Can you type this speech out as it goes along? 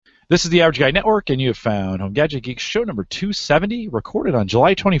This is the Average Guy Network, and you have found Home Gadget Geeks show number 270, recorded on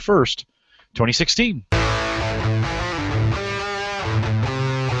July 21st, 2016.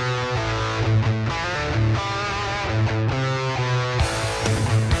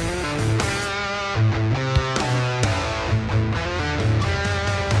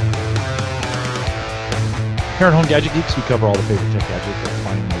 Here at Home Gadget Geeks, we cover all the favorite tech gadgets that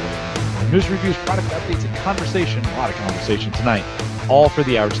find their way in news reviews, product updates, and conversation. A lot of conversation tonight, all for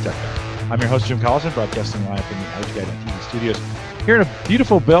the Average Tech Guy. I'm your host, Jim Collison, broadcasting live from the Average Guy.TV studios here in a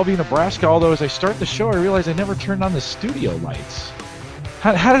beautiful Bellevue, Nebraska. Although as I start the show, I realize I never turned on the studio lights.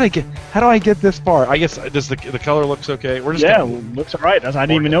 How do I get this far? I guess does the color looks okay? We're just looks all right. I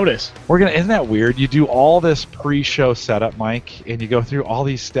didn't even notice. Isn't that weird? You do all this pre-show setup, Mike, and you go through all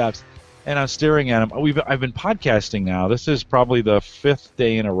these steps. And I'm staring at him. I've been podcasting now. This is probably the 5th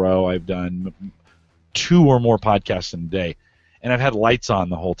day in a row I've done 2 or more podcasts in a day, and I've had lights on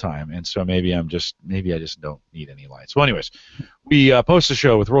the whole time. And so maybe I just don't need any lights. Well, anyways, we post a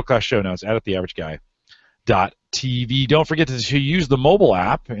show with world-class show notes at theaverageguy.tv. Don't forget to use the mobile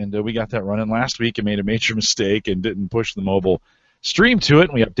app, and we got that running last week and made a major mistake and didn't push the mobile stream to it,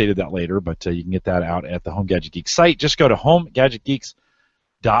 and we updated that later. But you can get that out at the Home Gadget Geeks site. Just go to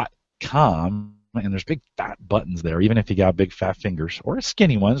homegadgetgeeks.com. And there's big fat buttons there, even if you got big fat fingers or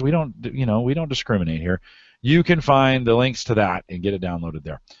skinny ones. We don't discriminate here. You can find the links to that and get it downloaded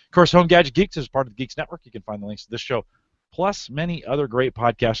there. Of course, Home Gadget Geeks is part of the Geeks Network. You can find the links to this show, plus many other great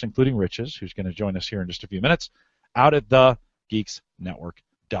podcasts, including Rich's, who's going to join us here in just a few minutes, out at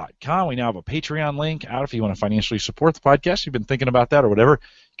thegeeksnetwork.com. We now have a Patreon link out if you want to financially support the podcast. You've been thinking about that or whatever.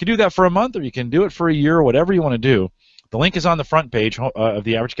 You can do that for a month, or you can do it for a year, or whatever you want to do. The link is on the front page of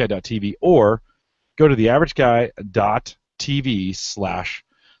theaverageguy.tv, or go to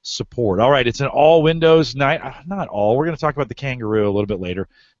theaverageguy.tv/support. All right, it's an all Windows night. Not all. We're going to talk about the Kangaroo a little bit later,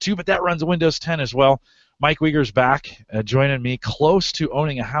 too, but that runs Windows 10 as well. Mike Wieger's back, joining me, close to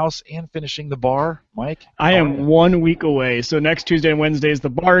owning a house and finishing the bar. Mike? I am 1 week away, so next Tuesday and Wednesday is the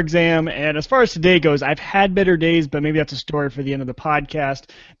bar exam, and as far as today goes, I've had better days, but maybe that's a story for the end of the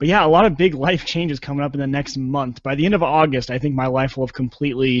podcast. But yeah, a lot of big life changes coming up in the next month. By the end of August, I think my life will have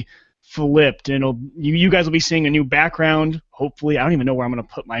completely flipped, and you guys will be seeing a new background. Hopefully, I don't even know where I'm going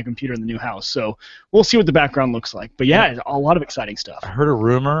to put my computer in the new house, so we'll see what the background looks like. But yeah, a lot of exciting stuff. I heard a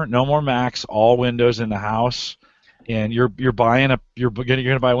rumor: no more Macs, all Windows in the house, and you're going to buy a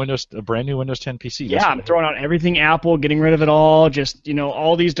brand new Windows 10 PC. Yeah, I'm throwing out everything Apple, getting rid of it all. Just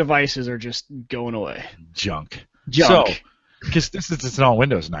all these devices are just going away. Junk. So, because it's an all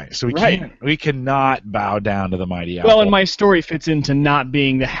Windows night, so we cannot bow down to the mighty Apple. Well, and my story fits into not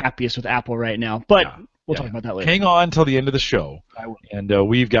being the happiest with Apple right now, but we'll talk about that later. Hang on till the end of the show, and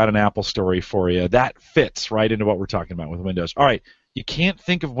we've got an Apple story for you that fits right into what we're talking about with Windows. All right, you can't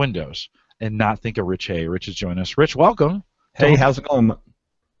think of Windows and not think of Rich Hay. Rich is joining us. Rich, welcome. Hey, how's it going?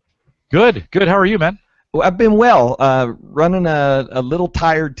 Good. How are you, man? Well, I've been well. Running a little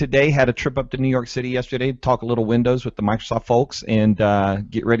tired today. Had a trip up to New York City yesterday to talk a little Windows with the Microsoft folks and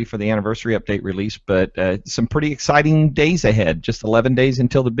get ready for the anniversary update release. But some pretty exciting days ahead. Just 11 days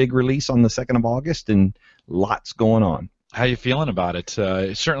until the big release on the 2nd of August, and lots going on. How are you feeling about it?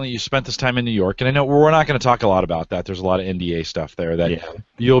 Certainly, you spent this time in New York, and I know we're not going to talk a lot about that. There's a lot of NDA stuff there that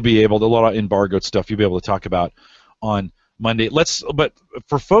you'll be able to, a lot of embargoed stuff you'll be able to talk about on Monday. But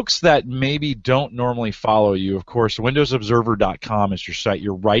for folks that maybe don't normally follow you, of course, WindowsObserver.com is your site.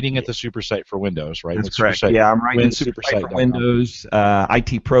 You're writing at the super site for Windows, right? That's correct. Yeah, I'm writing the super site for Windows,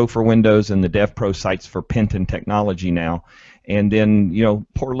 IT Pro for Windows, and the Dev Pro sites for Penton Technology now. And then,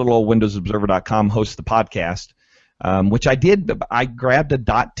 poor little old WindowsObserver.com hosts the podcast. Which I did. I grabbed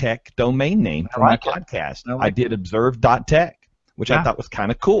a .tech domain name for my podcast. I did observe.tech, which I thought was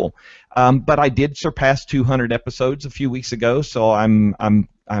kind of cool. But I did surpass 200 episodes a few weeks ago, so I'm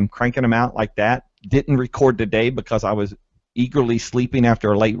cranking them out like that. Didn't record today because I was eagerly sleeping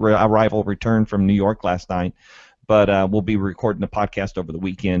after a late arrival return from New York last night. But we'll be recording the podcast over the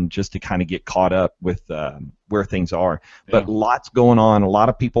weekend just to kind of get caught up with where things are. But lots going on. A lot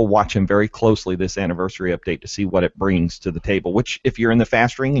of people watching very closely this anniversary update to see what it brings to the table, which if you're in the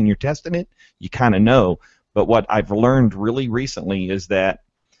fast ring and you're testing it, you kind of know. But what I've learned really recently is that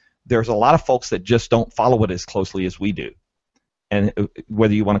there's a lot of folks that just don't follow it as closely as we do. And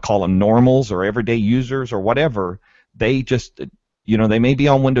whether you want to call them normals or everyday users or whatever, they just, they may be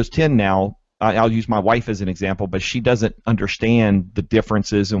on Windows 10 now. I'll use my wife as an example, but she doesn't understand the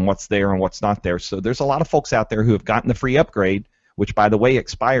differences and what's there and what's not there. So there's a lot of folks out there who have gotten the free upgrade, which, by the way,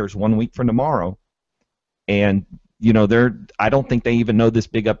 expires 1 week from tomorrow. And, I don't think they even know this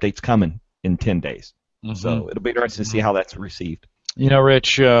big update's coming in 10 days. So it'll be interesting to see how that's received. You know,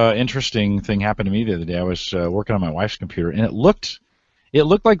 Rich, interesting thing happened to me the other day. I was working on my wife's computer, and it looked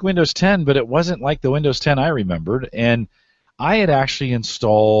like Windows 10, but it wasn't like the Windows 10 I remembered. And I had actually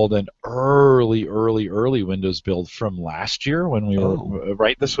installed an early Windows build from last year when we were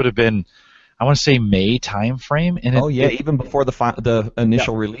right. This would have been, I want to say, May timeframe. And even before the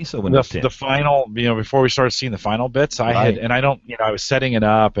initial release of Windows 10. The final, before we started seeing the final bits, I was setting it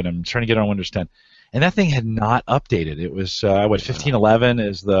up, and I'm trying to get it on Windows 10, and that thing had not updated. It was 1511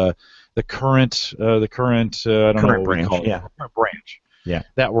 is the current I don't know what branch, we call it, yeah. current branch, yeah,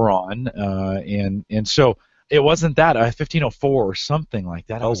 that we're on, and so it wasn't that 1504 or something like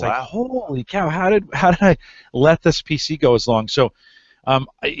that. I was like, holy cow, how did I let this PC go as long? So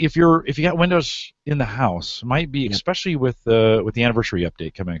if you got Windows in the house, might be, especially with the anniversary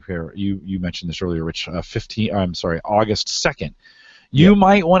update coming up here. You mentioned this earlier, Rich. August 2nd. You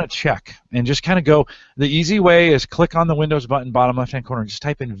might want to check and just kind of go. The easy way is click on the Windows button, bottom left-hand corner, and just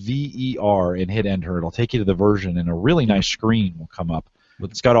type in VER and hit enter. It'll take you to the version, and a really nice screen will come up.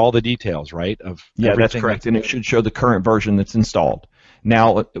 It's got all the details, right? That's correct, and it should show the current version that's installed.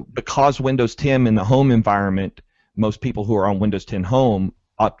 Now, because Windows 10 in the home environment, most people who are on Windows 10 Home,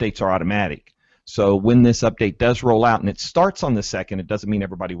 updates are automatic. So when this update does roll out, and it starts on the 2nd, it doesn't mean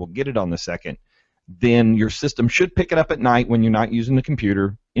everybody will get it on the 2nd, then your system should pick it up at night when you're not using the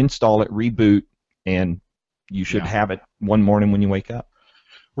computer, install it, reboot, and you should have it one morning when you wake up.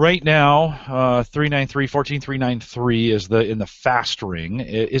 Right now, 14393 is in the fast ring.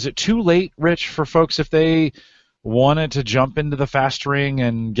 Is it too late, Rich, for folks if they wanted to jump into the fast ring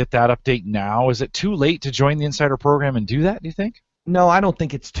and get that update now? Is it too late to join the Insider program and do that, do you think? No, I don't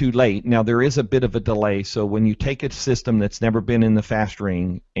think it's too late. Now, there is a bit of a delay, so when you take a system that's never been in the fast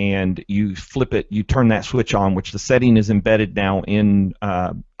ring and you flip it, you turn that switch on, which the setting is embedded now in,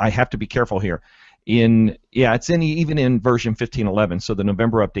 I have to be careful here, even in version 1511, so the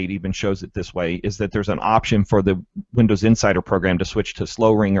November update even shows it this way, is that there's an option for the Windows Insider program to switch to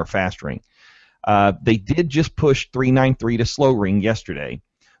slow ring or fast ring. They did just push 393 to slow ring yesterday,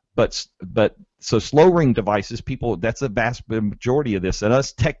 but so slow ring devices, that's a vast majority of this. And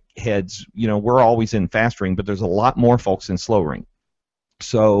us tech heads, we're always in fast ring, but there's a lot more folks in slow ring.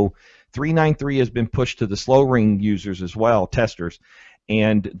 So 393 has been pushed to the slow ring users as well, testers,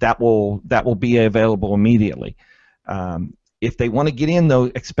 and that will be available immediately. If they want to get in, though,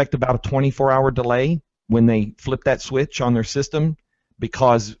 expect about a 24-hour delay when they flip that switch on their system,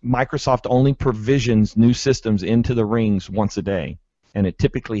 because Microsoft only provisions new systems into the rings once a day, and it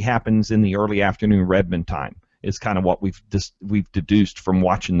typically happens in the early afternoon Redmond time. Is kind of what we've deduced from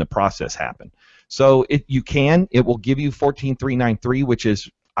watching the process happen. So it will give you 14393, which is,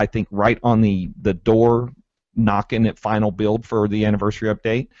 I think, right on the door knocking at final build for the anniversary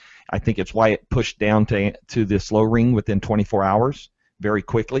update. I think it's why it pushed down to the slow ring within 24 hours very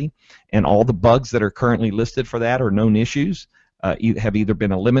quickly, and all the bugs that are currently listed for that are known issues. Have either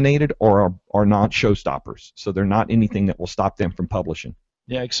been eliminated or are not showstoppers. So they're not anything that will stop them from publishing.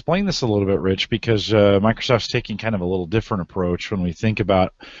 Yeah, explain this a little bit, Rich, because Microsoft's taking kind of a little different approach when we used to think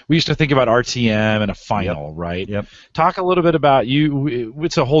about RTM and a final, right? Yep. Talk a little bit about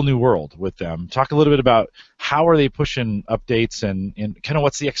it's a whole new world with them. Talk a little bit about how are they pushing updates and kind of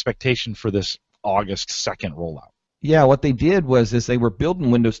what's the expectation for this August 2nd rollout? Yeah, what they did was they were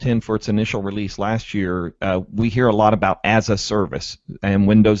building Windows 10 for its initial release last year. We hear a lot about as a service, and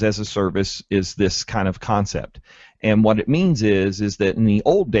Windows as a service is this kind of concept. And what it means is that in the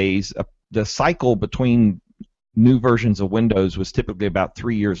old days, the cycle between new versions of Windows was typically about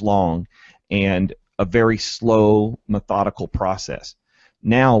 3 years long and a very slow, methodical process.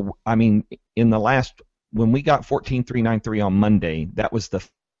 Now, I mean, when we got 14393 on Monday, that was the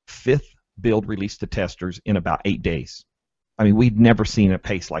 5th build released to testers in about 8 days. I mean, we'd never seen a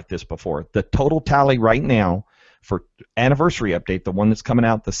pace like this before. The total tally right now for anniversary update, the one that's coming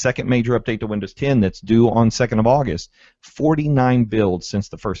out, the second major update to Windows 10 that's due on 2nd of August, 49 builds since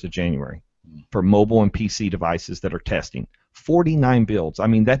the 1st of January for mobile and PC devices that are testing. 49 builds. I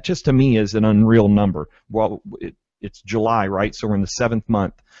mean, that just to me is an unreal number. Well, it's July, right? So we're in the 7th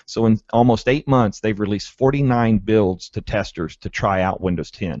month. So in almost 8 months, they've released 49 builds to testers to try out Windows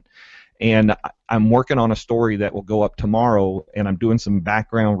 10. And I'm working on a story that will go up tomorrow, and I'm doing some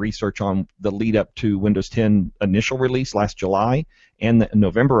background research on the lead up to Windows 10 initial release last July and the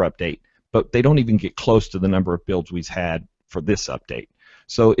November update. But they don't even get close to the number of builds we've had for this update.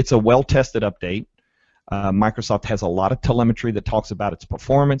 So it's a well-tested update. Microsoft has a lot of telemetry that talks about its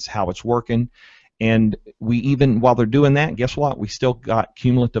performance, how it's working. And while they're doing that, guess what? We still got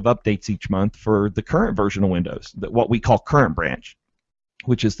cumulative updates each month for the current version of Windows, what we call current branch,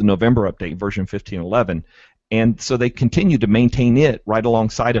 which is the November update, version 1511. And so they continue to maintain it right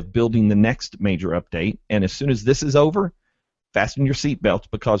alongside of building the next major update. And as soon as this is over, fasten your seatbelts,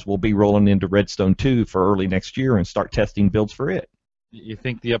 because we'll be rolling into Redstone 2 for early next year and start testing builds for it. You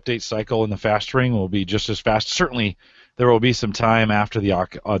think the update cycle in the fast ring will be just as fast? Certainly, there will be some time after the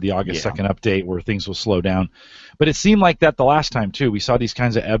August 2nd update where things will slow down. But it seemed like that the last time, too. We saw these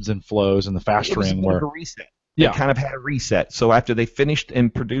kinds of ebbs and flows in the fast ring where... a reset. They kind of had a reset. So after they finished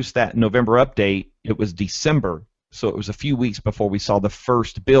and produced that November update, it was December. So it was a few weeks before we saw the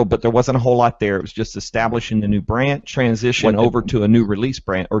first build, but there wasn't a whole lot there. It was just establishing the new branch, transition over to a new release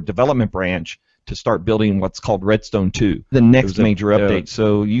branch or development branch to start building what's called Redstone 2, the next major update.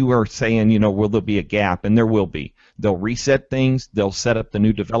 So you are saying, you know, will there be a gap? And there will be. They'll reset things. They'll set up the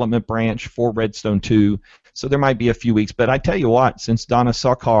new development branch for Redstone 2. So there might be a few weeks. But I tell you what, since Donna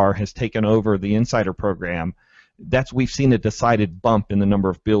Sarkar has taken over the Insider program, we've seen a decided bump in the number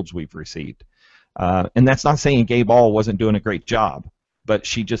of builds we've received. And that's not saying Gabe All wasn't doing a great job, but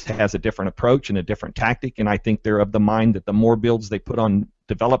she just has a different approach and a different tactic, and I think they're of the mind that the more builds they put on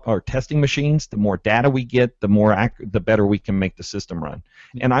testing machines, the more data we get, the better we can make the system run.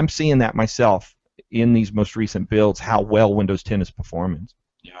 And I'm seeing that myself in these most recent builds, how well Windows 10 is performing.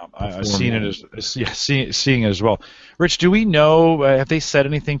 Yeah, I've seen it seeing it as well. Rich, do we know, have they said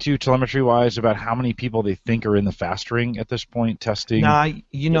anything to you telemetry-wise about how many people they think are in the fast ring at this point testing? Nah,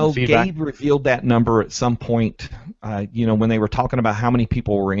 you know, Gabe revealed that number at some point, you know, when they were talking about how many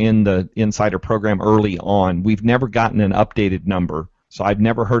people were in the Insider program early on. We've never gotten an updated number, so I've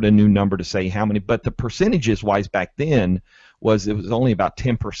never heard a new number to say how many, but the percentages-wise back then it was only about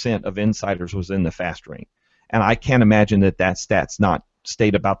 10% of Insiders was in the fast ring. And I can't imagine that stat's not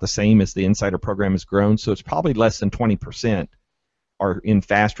stayed about the same as the Insider program has grown, so it's probably less than 20% are in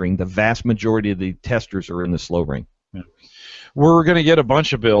fast ring. The vast majority of the testers are in the slow ring. Yeah. We're going to get a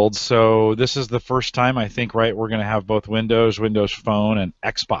bunch of builds, so this is the first time, I think, right, we're going to have both Windows Phone, and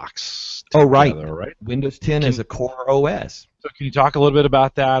Xbox together, right? Windows 10 is a core OS. So can you talk a little bit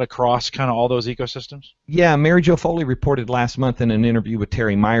about that across kind of all those ecosystems? Yeah, Mary Jo Foley reported last month in an interview with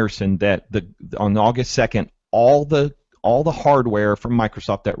Terry Myerson that on August 2nd, all the hardware from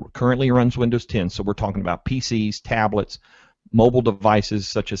Microsoft that currently runs Windows 10, so we're talking about PCs, tablets, mobile devices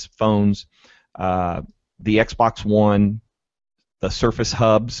such as phones, the Xbox One, the Surface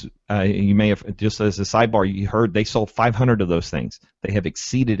Hubs. You may have, just as a sidebar, you heard they sold 500 of those things. They have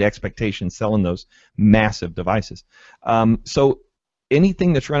exceeded expectations selling those massive devices. So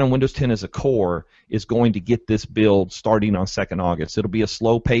anything that's running Windows 10 as a core is going to get this build starting on 2nd August. It'll be a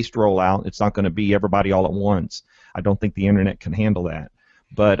slow-paced rollout. It's not going to be everybody all at once. I don't think the internet can handle that.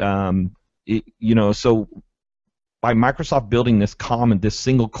 But you know, so by Microsoft building this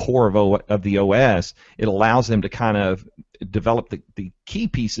single core of the OS, it allows them to kind of develop the key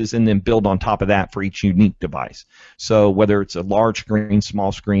pieces and then build on top of that for each unique device. So whether it's a large screen,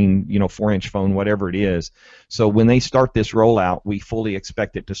 small screen, you know, 4-inch phone, whatever it is. So when they start this rollout, we fully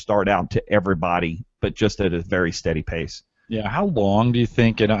expect it to start out to everybody, but just at a very steady pace. Yeah, how long do you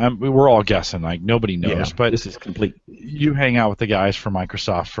think? And we're all guessing, like nobody knows. But this is complete. You hang out with the guys from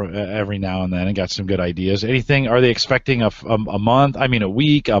Microsoft every now and then, and got some good ideas. Anything? Are they expecting a month? I mean, a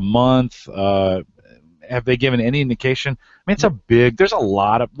week, a month? Have they given any indication? I mean, it's a big. There's a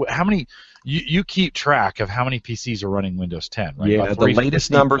lot of. How many? You keep track of how many PCs are running Windows 10, right? Yeah, the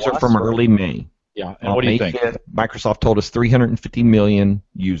latest numbers are from early May. Yeah, and what do you think? Microsoft told us 350 million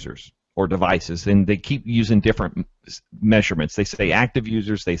users or devices, and they keep using different measurements. They say active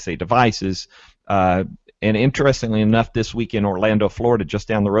users, they say devices, and interestingly enough, this week in Orlando, Florida, just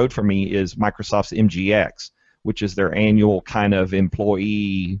down the road from me, is Microsoft's MGX, which is their annual kind of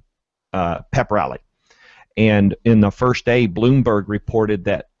employee pep rally. And in the first day, Bloomberg reported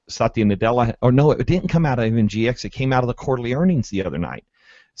that Satya Nadella, it didn't come out of MGX, it came out of the quarterly earnings the other night.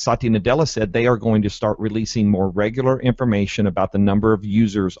 Satya Nadella said they are going to start releasing more regular information about the number of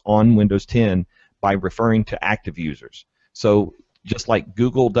users on Windows 10 by referring to active users. So just like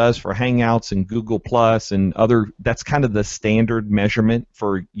Google does for Hangouts and Google Plus and that's kind of the standard measurement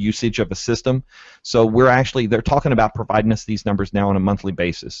for usage of a system. So they're talking about providing us these numbers now on a monthly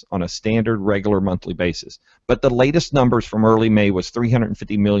basis, on a standard, regular monthly basis. But the latest numbers from early May was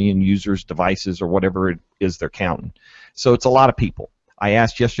 350 million users, devices, or whatever it is they're counting. So it's a lot of people. I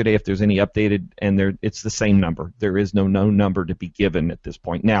asked yesterday if there's any updated, and it's the same number. There is no number to be given at this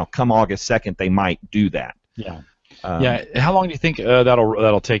point. Now, come August 2nd, they might do that. Yeah. How long do you think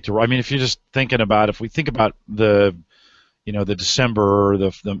that'll take to? I mean, if you're just thinking about, if we think about the December,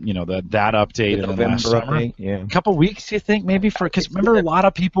 that update, and then last summer, a couple weeks, you think maybe because remember a lot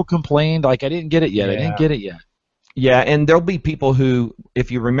of people complained like I didn't get it yet. Yeah, and there'll be people who,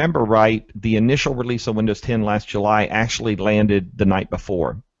 if you remember right, the initial release of Windows 10 last July actually landed the night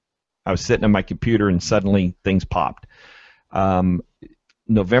before. I was sitting on my computer and suddenly things popped.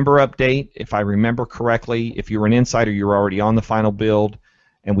 November update, if I remember correctly, if you were an insider, you were already on the final build,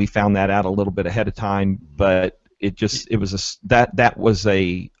 and we found that out a little bit ahead of time. But that was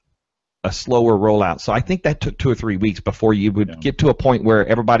a slower rollout. So I think that took 2 or 3 weeks before you would get to a point where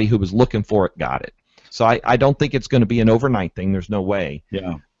everybody who was looking for it got it. So I don't think it's going to be an overnight thing. There's no way.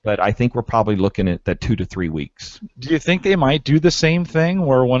 Yeah. But I think we're probably looking at that 2 to 3 weeks. Do you think they might do the same thing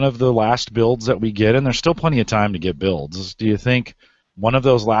where one of the last builds that we get, and there's still plenty of time to get builds, do you think one of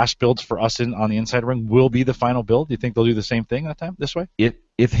those last builds for us on the Inside Ring will be the final build? Do you think they'll do the same thing this way?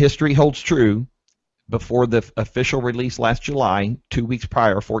 If history holds true, before the official release last July, 2 weeks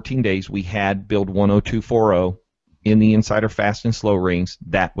prior, 14 days, we had build 10240 in the Insider Fast and Slow rings.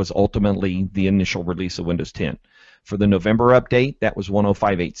 That was ultimately the initial release of Windows 10. For the November update, that was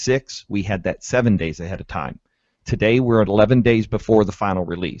 10586. We had that 7 days ahead of time. Today, we're at 11 days before the final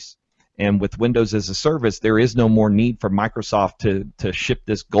release. And with Windows as a service, there is no more need for Microsoft to ship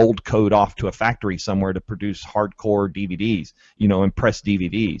this gold code off to a factory somewhere to produce hardcore DVDs, and press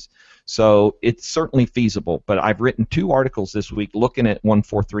DVDs. So it's certainly feasible. But I've written 2 articles this week looking at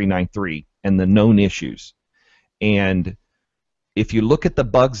 14393 and the known issues. And if you look at the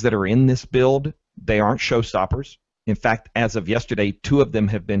bugs that are in this build, they aren't showstoppers. In fact, as of yesterday, 2 of them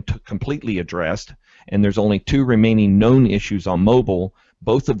have been completely addressed, and there's only 2 remaining known issues on mobile,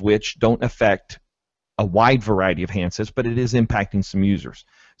 both of which don't affect a wide variety of handsets, but it is impacting some users.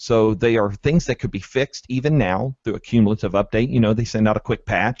 So they are things that could be fixed even now through a cumulative update. They send out a quick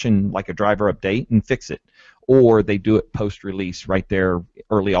patch and like a driver update and fix it. Or they do it post-release right there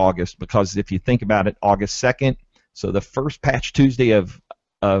early August, because if you think about it, August 2nd, so the first patch Tuesday of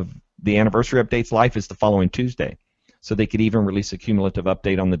the anniversary update's life is the following Tuesday. So they could even release a cumulative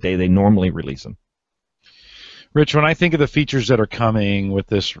update on the day they normally release them. Rich, when I think of the features that are coming with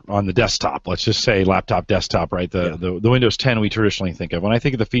this on the desktop, let's just say laptop, desktop, right? The Windows 10 we traditionally think of. When I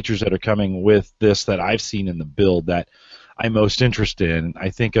think of the features that are coming with this that I've seen in the build that I'm most interested in,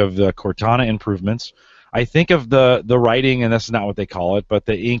 I think of the Cortana improvements. I think of the writing, and that's not what they call it, but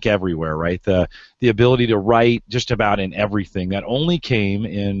the ink everywhere, right? The ability to write just about in everything that only came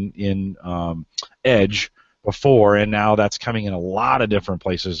in Edge before, and now that's coming in a lot of different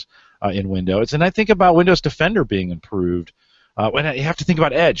places in Windows. And I think about Windows Defender being improved. When you have to think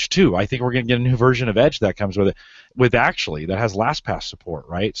about Edge too. I think we're going to get a new version of Edge that comes with it, that has LastPass support,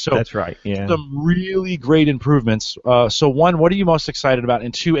 right? So that's right. Yeah. Some really great improvements. So 1, what are you most excited about?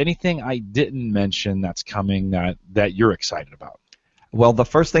 And 2, anything I didn't mention that's coming that you're excited about? Well, the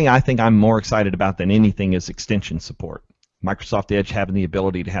first thing I think I'm more excited about than anything is extension support. Microsoft Edge having the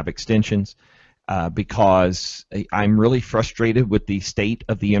ability to have extensions. Because I'm really frustrated with the state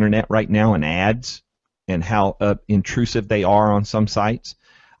of the internet right now and ads and how intrusive they are on some sites.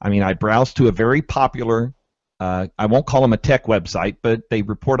 I mean, I browsed to a very popular, I won't call them a tech website, but they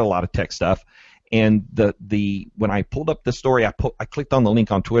report a lot of tech stuff. And when I pulled up the story, I clicked on the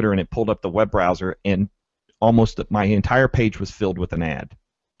link on Twitter and it pulled up the web browser, and almost my entire page was filled with an ad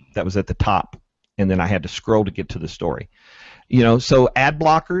that was at the top, and then I had to scroll to get to the story. So ad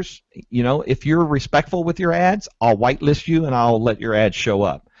blockers, if you're respectful with your ads, I'll whitelist you and I'll let your ads show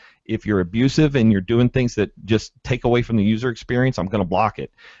up. If you're abusive and you're doing things that just take away from the user experience, I'm going to block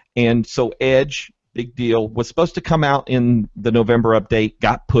it. And so Edge, big deal, was supposed to come out in the November update,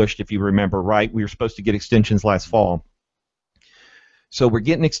 got pushed, if you remember, right? We were supposed to get extensions last fall. So we're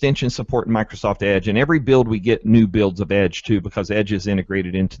getting extension support in Microsoft Edge, and every build we get new builds of Edge too, because Edge is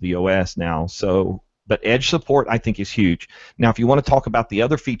integrated into the OS now. But Edge support, I think, is huge. Now, if you want to talk about the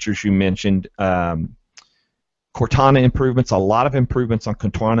other features you mentioned, Cortana improvements, a lot of improvements on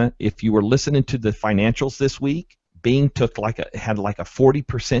Cortana. If you were listening to the financials this week, Bing had like a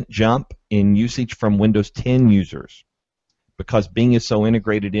 40% jump in usage from Windows 10 users because Bing is so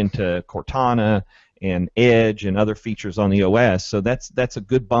integrated into Cortana and Edge and other features on the OS. So that's a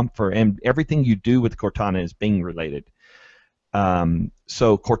good bump and everything you do with Cortana is Bing related.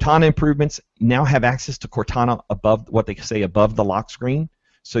 So Cortana improvements now have access to Cortana above what they say above the lock screen.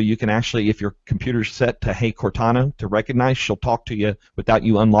 So you can actually, if your computer's set to Hey Cortana to recognize, she'll talk to you without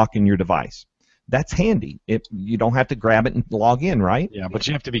you unlocking your device. That's handy. You don't have to grab it and log in, right? Yeah, but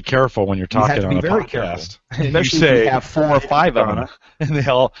you have to be careful when you're talking on a podcast. Especially if you have 4 or 5 of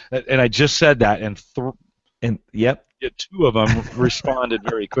them. And I just said that, and yep. 2 of them responded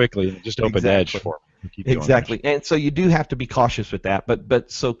very quickly and just opened Edge for me. Exactly, and so you do have to be cautious with that.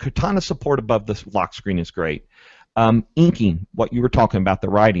 But so Cortana support above the lock screen is great. Inking, what you were talking about, the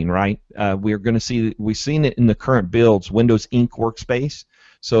writing, right? We've seen it in the current builds, Windows Ink Workspace.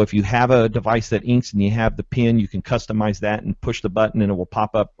 So if you have a device that inks and you have the pen, you can customize that and push the button and it will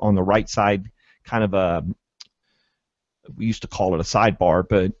pop up on the right side, kind of we used to call it a sidebar,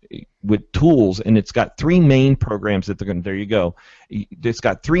 but with tools, and it's got three main programs that there you go. It's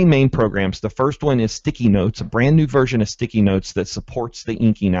got three main programs. The first one is Sticky Notes, a brand new version of Sticky Notes that supports the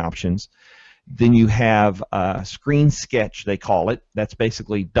inking options. Then you have Screen Sketch, they call it. That's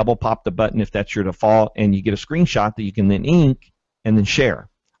basically double pop the button if that's your default, and you get a screenshot that you can then ink and then share.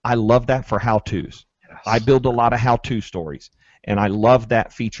 I love that for how-tos. Yes. I build a lot of how-to stories, and I love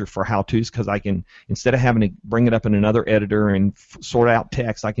that feature for how-tos because I can, instead of having to bring it up in another editor and sort out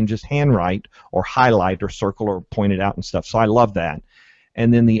text, I can just handwrite or highlight or circle or point it out and stuff. So I love that.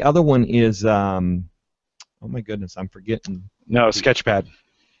 And then the other one is, oh my goodness, I'm forgetting. No, Sketchpad.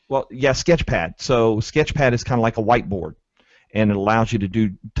 Well, yeah, Sketchpad. So Sketchpad is kind of like a whiteboard, and it allows you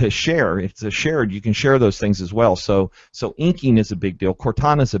to share. If it's shared, you can share those things as well. So inking is a big deal.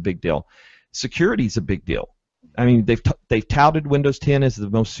 Cortana is a big deal. Security is a big deal. I mean, they've touted Windows 10 as the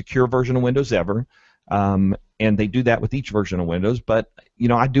most secure version of Windows ever, and they do that with each version of Windows. But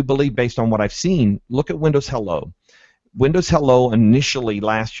I do believe, based on what I've seen, look at Windows Hello. Windows Hello initially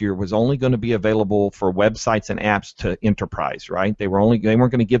last year was only going to be available for websites and apps to enterprise, right? They weren't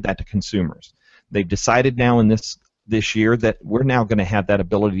going to give that to consumers. They've decided now in this year that we're now going to have that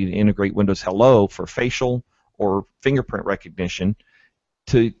ability to integrate Windows Hello for facial or fingerprint recognition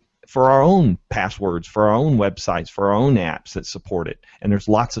for our own passwords, for our own websites, for our own apps that support it. And there's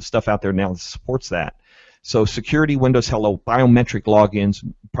lots of stuff out there now that supports that. So security, Windows Hello, biometric logins,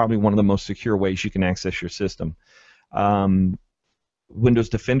 probably one of the most secure ways you can access your system. Windows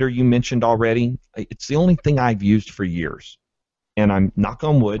Defender you mentioned already. It's the only thing I've used for years, and I'm knock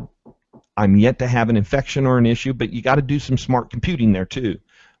on wood, I'm yet to have an infection or an issue, but you got to do some smart computing there too.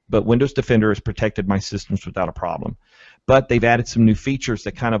 But Windows Defender has protected my systems without a problem. But they've added some new features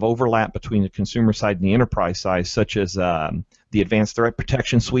that kind of overlap between the consumer side and the enterprise side, such as the Advanced Threat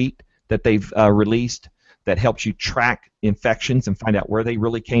Protection Suite that they've released that helps you track infections and find out where they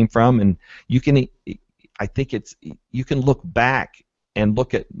really came from, and you can. I think you can look back and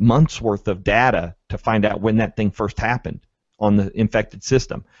look at months worth of data to find out when that thing first happened on the infected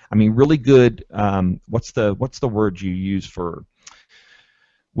system. I mean, really good. What's the word you use for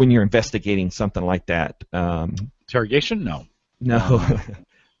when you're investigating something like that? Interrogation? No. No.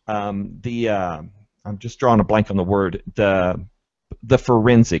 I'm just drawing a blank on the word. The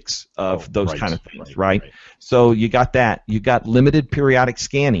forensics of those kind of things, right? So you got that. You got limited periodic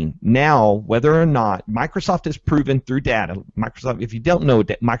scanning. Now, whether or not Microsoft has proven through data, Microsoft, if you don't know,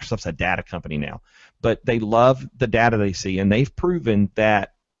 Microsoft's a data company now, but they love the data they see, and they've proven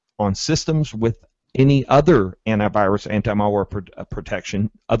that on systems with any other antivirus, anti-malware protection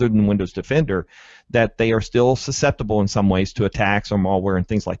other than Windows Defender, that they are still susceptible in some ways to attacks or malware and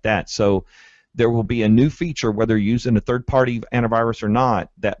things like that. So there will be a new feature, whether you're using a third-party antivirus or not,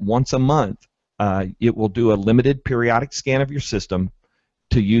 that once a month it will do a limited periodic scan of your system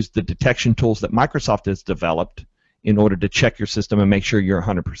to use the detection tools that Microsoft has developed in order to check your system and make sure you're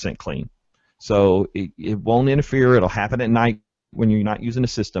 100% clean. So it won't interfere. It'll happen at night when you're not using a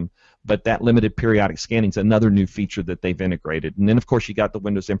system, but that limited periodic scanning is another new feature that they've integrated. And then, of course, you got the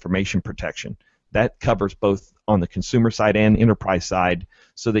Windows Information Protection. That covers both on the consumer side and enterprise side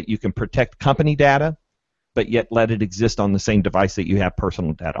so that you can protect company data, but yet let it exist on the same device that you have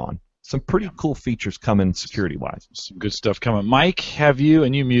personal data on. Some pretty cool features coming security-wise. Some good stuff coming. Mike, have you,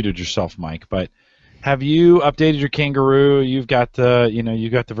 and you muted yourself, Mike, but have you updated your Kangaroo? You've got the,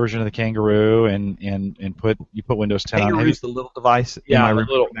 you've got the version of the Kangaroo, and put Windows 10 on. Kangaroo's the little device. Yeah, the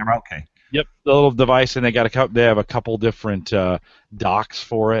little. Okay. Yep, the little device, and they have a couple different docks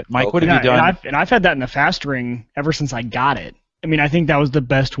for it. Mike, what have you done? And I've had that in the fast ring ever since I got it. I mean, I think that was the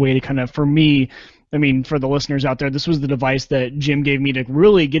best way to kind of, for me, I mean, for the listeners out there, this was the device that Jim gave me to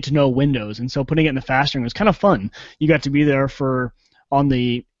really get to know Windows, and so putting it in the fast ring was kind of fun. You got to be there on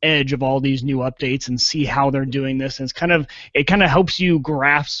the edge of all these new updates and see how they're doing this, and it kind of helps you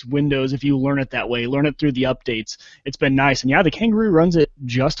grasp Windows if you learn it that way, learn it through the updates. It's been nice, and yeah, the Kangaroo runs it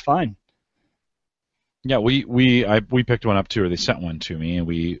just fine. Yeah, we picked one up too, or they sent one to me, and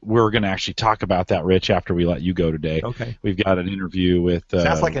we're going to actually talk about that, Rich, after we let you go today. Okay. We've got an interview with.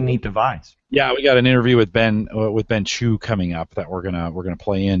 Sounds like a neat device. Yeah, we got an interview with Ben Chu coming up that we're gonna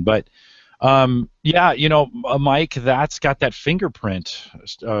play in, but. Yeah, Mike, that's got that fingerprint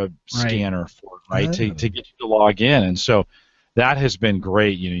scanner for it, right, to get you to log in, and so that has been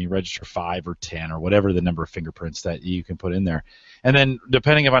great. You register 5 or 10 or whatever the number of fingerprints that you can put in there, and then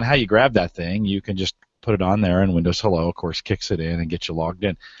depending upon how you grab that thing, you can just put it on there, and Windows Hello, of course, kicks it in and gets you logged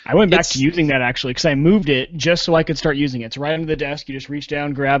in. I went back to using that actually because I moved it just so I could start using it. It's right under the desk. You just reach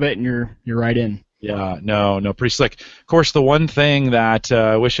down, grab it, and you're right in. Yeah, no, pretty slick. Of course, the one thing that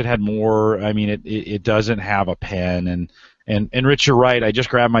I wish it had more, I mean, it doesn't have a pen, and Rich, you're right. I just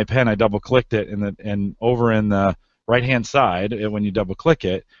grabbed my pen, I double-clicked it, and over in the right-hand side, when you double-click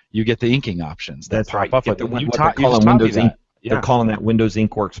it, you get the inking options. That's right. What they're calling Windows Ink. Yeah. They're calling that Windows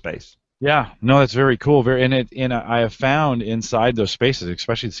Ink Workspace. Yeah, no, that's very cool. I have found inside those spaces,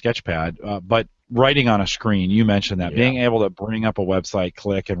 especially the Sketchpad, but writing on a screen, you mentioned that, being able to bring up a website,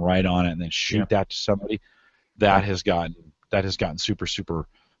 click and write on it, and then shoot that to somebody, that has gotten super, super,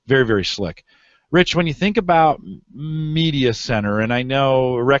 very, very slick. Rich, when you think about Media Center, and I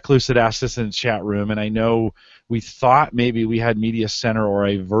know Recluse had asked this in the chat room, and I know we thought maybe we had Media Center or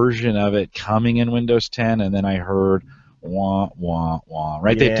a version of it coming in Windows 10, and then I heard wah, wah, wah,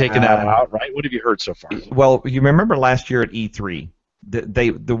 right? They've taken that out, right? What have you heard so far? Well, you remember last year at E3,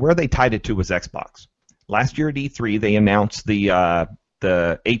 where they tied it to was Xbox. Last year at E3, they announced the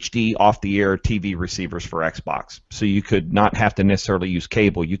HD off-the-air TV receivers for Xbox, so you could not have to necessarily use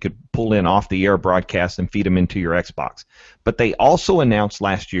cable. You could pull in off-the-air broadcasts and feed them into your Xbox. But they also announced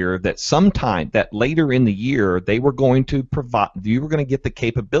last year that later in the year they were going to provide, you were going to get the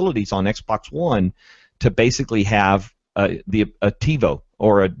capabilities on Xbox One to basically have a TiVo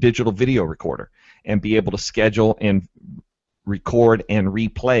or a digital video recorder and be able to schedule and record and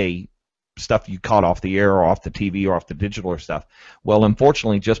replay stuff you caught off the air or off the TV or off the digital or stuff. Well,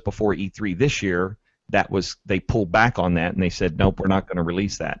 unfortunately, just before E3 this year, they pulled back on that and they said, nope, we're not going to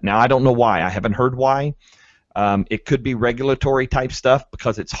release that. Now, I don't know why. I haven't heard why. It could be regulatory type stuff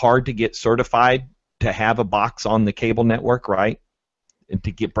because it's hard to get certified to have a box on the cable network, right? And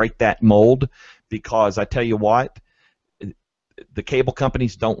to break that mold, because I tell you what, the cable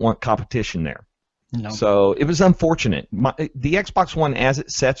companies don't want competition there. No. So it was unfortunate. The Xbox One, as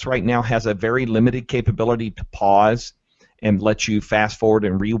it sets right now, has a very limited capability to pause and let you fast forward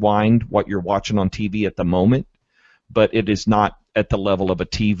and rewind what you're watching on TV at the moment, but it is not at the level of a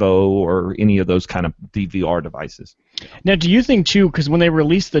TiVo or any of those kind of DVR devices. Now, do you think, too, because when they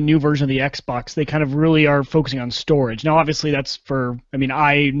released the new version of the Xbox, they kind of really are focusing on storage. Now, obviously, that's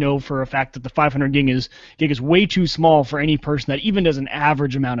I know for a fact that the 500 gig is way too small for any person that even does an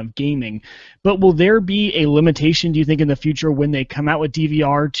average amount of gaming. But will there be a limitation, do you think, in the future when they come out with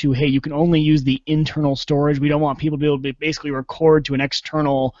DVR to, hey, you can only use the internal storage? We don't want people to be able to basically record to an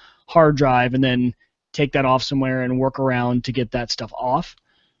external hard drive and then take that off somewhere and work around to get that stuff off?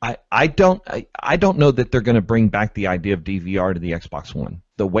 I don't know that they're going to bring back the idea of DVR to the Xbox One.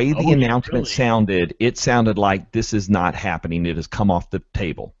 The way the announcement sounded, it sounded like this is not happening. It has come off the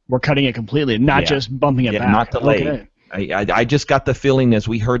table. We're cutting it completely, not just bumping it back. Not delayed. Okay. I just got the feeling as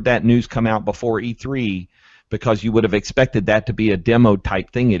we heard that news come out before E3, because you would have expected that to be a demo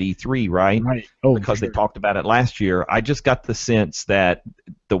type thing at E3, right? Right. Because they talked about it last year. I just got the sense that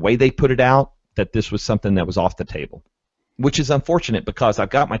the way they put it out, that this was something that was off the table, which is unfortunate because I've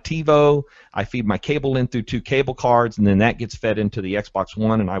got my TiVo, I feed my cable in through 2 cable cards, and then that gets fed into the Xbox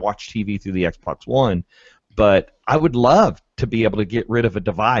One, and I watch TV through the Xbox One. But I would love to be able to get rid of a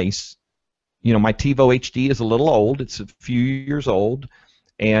device. You know, my TiVo HD is a little old; it's a few years old,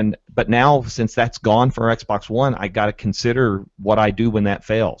 but now since that's gone for Xbox One, I got to consider what I do when that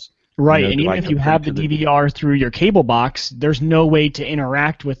fails. Right, and even if you have the DVR through your cable box, there's no way to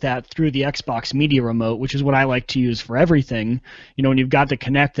interact with that through the Xbox Media Remote, which is what I like to use for everything. You know, when you've got the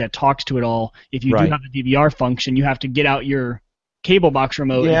Kinect that talks to it all, if you do have the DVR function, you have to get out your cable box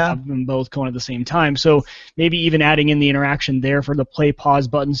remote and have them both going at the same time. So maybe even adding in the interaction there for the play pause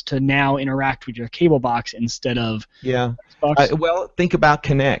buttons to now interact with your cable box instead of Xbox. Well, think about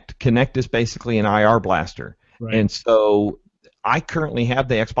Kinect. Kinect is basically an IR blaster. Right. And so I currently have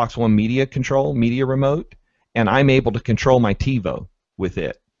the Xbox One media remote, and I'm able to control my TiVo with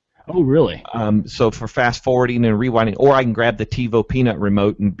it. Oh, really? So for fast forwarding and rewinding, or I can grab the TiVo Peanut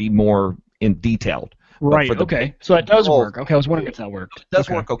remote and be more detailed. Right, okay. So it does work. Okay, I was wondering if that worked. It does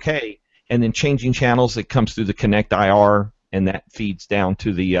work okay. And then changing channels, it comes through the Kinect IR, and that feeds down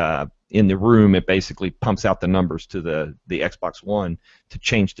to the in the room. It basically pumps out the numbers to the Xbox One to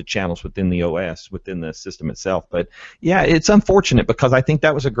change the channels within the OS, within the system itself. But yeah, it's unfortunate because I think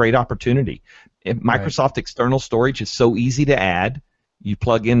that was a great opportunity. Microsoft external storage is so easy to add. You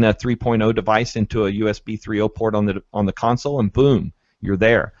plug in a 3.0 device into a USB 3.0 port on the console, and boom, you're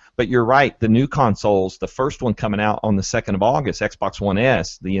there. But you're right, the new consoles, the first one coming out on the 2nd of August, Xbox One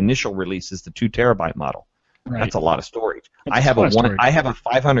S, the initial release is the 2 terabyte model. Right. That's a lot of storage. I have a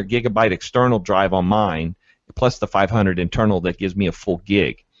 500 gigabyte external drive on mine, plus the 500 internal that gives me a full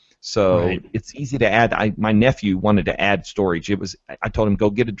gig. So it's easy to add. My nephew wanted to add storage. I told him, go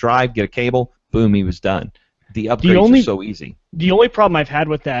get a drive, get a cable, boom, he was done. The upgrades are so easy. The only problem I've had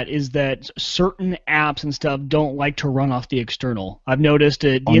with that is that certain apps and stuff don't like to run off the external. I've noticed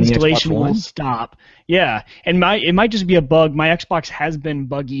the installation will stop. Yeah, and it might just be a bug. My Xbox has been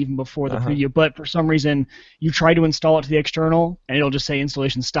buggy even before the preview, but for some reason you try to install it to the external, and it'll just say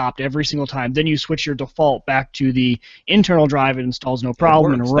installation stopped every single time. Then you switch your default back to the internal drive, it installs no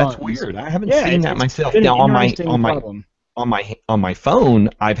problem and runs. That's weird. I haven't seen that myself. Now on my phone,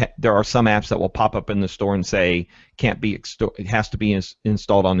 there are some apps that will pop up in the store and say it has to be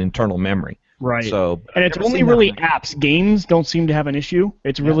installed on internal memory. Right. So, and it's only really apps. Games don't seem to have an issue.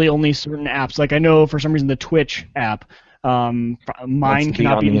 It's really only certain apps. Like I know for some reason the Twitch app, mine cannot be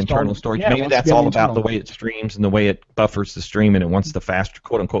on the installed. internal storage. Maybe that's all about the way it streams and the way it buffers the stream, and it wants the faster,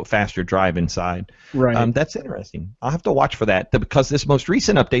 quote unquote, faster drive inside. Right. That's interesting. I'll have to watch for that because this most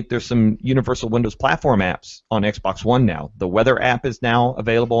recent update, there's some Universal Windows Platform apps on Xbox One now. The weather app is now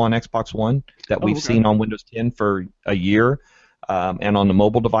available on Xbox One that we've seen on Windows 10 for a year, and on the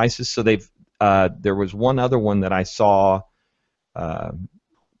mobile devices. So there was one other one that I saw.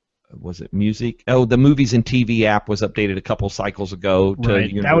 Was it music? Oh, the movies and TV app was updated a couple cycles ago to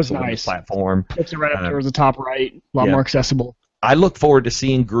Universal Windows Platform. Puts it right up towards the top right, a lot more accessible. I look forward to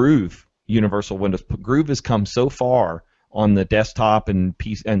seeing Groove Universal Windows. Groove has come so far on the desktop and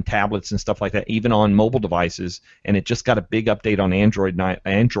tablets and stuff like that, even on mobile devices, and it just got a big update on Android,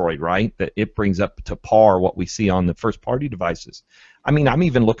 right? That it brings up to par what we see on the first-party devices. I mean, I'm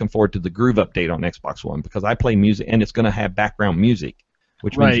even looking forward to the Groove update on Xbox One because I play music, and it's going to have background music,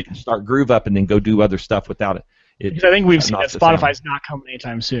 which means you can start Groove up and then go do other stuff without it. Because I think we've seen that Spotify's not coming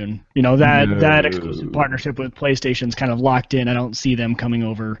anytime soon. You know, that exclusive partnership with PlayStation's kind of locked in. I don't see them coming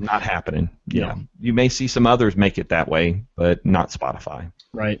over. Not happening. Yeah. You may see some others make it that way, but not Spotify.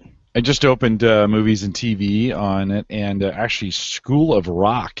 Right. I just opened movies and TV on it, and actually School of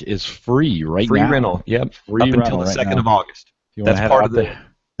Rock is free right now. Free rental, yep. Up until the 2nd of August.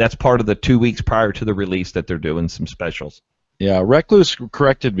 That's part of the 2 weeks prior to the release that they're doing some specials. Yeah, Recluse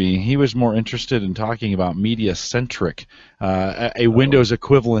corrected me. He was more interested in talking about media-centric, a Windows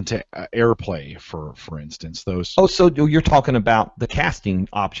equivalent to AirPlay, for instance. So you're talking about the casting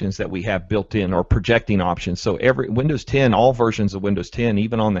options that we have built in, or projecting options. So every Windows 10, all versions of Windows 10,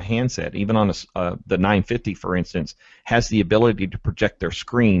 even on the handset, even on the 950, for instance, has the ability to project their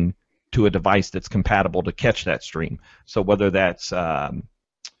screen to a device that's compatible to catch that stream. So whether that's we've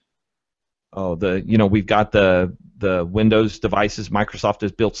got the Windows devices. Microsoft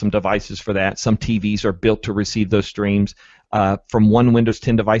has built some devices for that. Some TVs are built to receive those streams from one Windows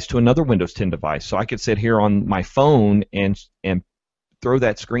 10 device to another Windows 10 device. So I could sit here on my phone and throw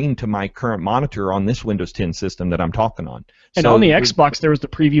that screen to my current monitor on this Windows 10 system that I'm talking on. And on the Xbox, there was the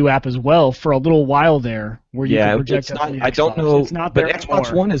preview app as well for a little while there, where you could project it's not. I don't know. It's not there but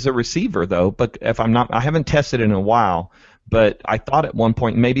Xbox One is a receiver though. But I haven't tested it in a while. But I thought at one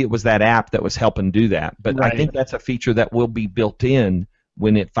point maybe it was that app that was helping do that. But I think that's a feature that will be built in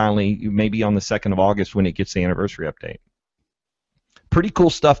when it finally, maybe on the 2nd of August when it gets the anniversary update. Pretty cool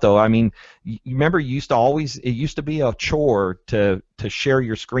stuff, though. I mean, you remember it used to be a chore to share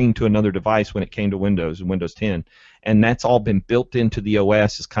your screen to another device when it came to Windows and Windows 10, and that's all been built into the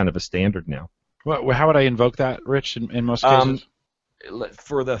OS as kind of a standard now. Well, how would I invoke that, Rich, in most cases?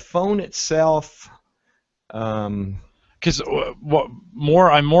 For the phone itself... Because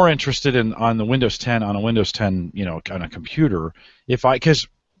I'm more interested on the Windows 10 on a Windows 10 on a computer. Because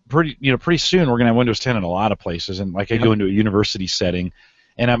pretty soon we're gonna have Windows 10 in a lot of places, and I go into a university setting,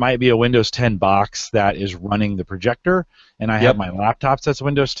 and it might be a Windows 10 box that is running the projector, and I have my laptop that's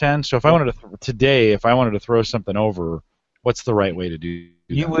Windows 10. So if I wanted to throw something over, what's the right way to do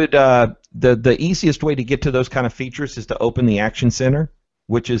that? You would the easiest way to get to those kind of features is to open the Action Center,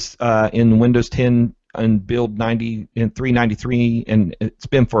 which is in Windows 10. And build 393, and it's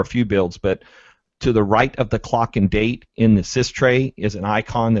been for a few builds, but to the right of the clock and date in the sys tray is an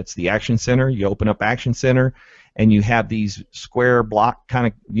icon that's the Action Center. You open up Action Center, and you have these square block kind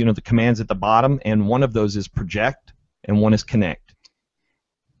of, the commands at the bottom, and one of those is project, and one is connect.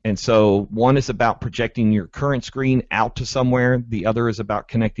 And so one is about projecting your current screen out to somewhere. The other is about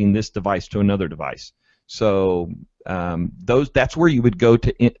connecting this device to another device. So that's where you would go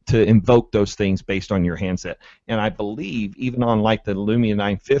to invoke those things based on your handset. And I believe even on like the Lumia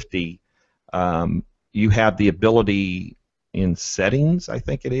 950, you have the ability in settings, I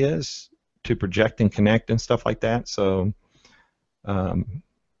think it is, to project and connect and stuff like that. So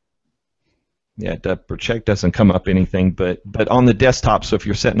the project doesn't come up anything, but on the desktop. So if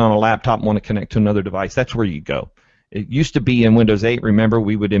you're sitting on a laptop and want to connect to another device, that's where you go. It used to be in Windows 8, remember,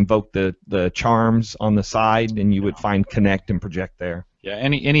 we would invoke the charms on the side, and you would find Connect and project there. Yeah,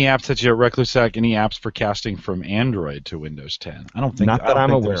 any apps that you Reclusec, any apps for casting from Android to Windows 10? I don't think. Not that I'm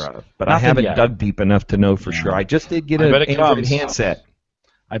aware of, but I haven't dug deep enough to know for sure. I just did get an Android handset.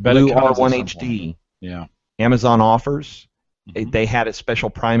 I bet Blue it comes R1 HD. Yeah. Amazon offers. They had a special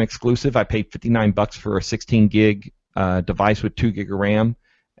Prime exclusive. I paid $59 for a 16 gig device with 2 gig of RAM,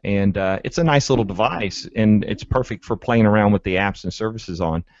 and it's a nice little device, and it's perfect for playing around with the apps and services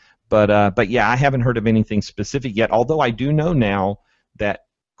on. But yeah, I haven't heard of anything specific yet. Although I do know now that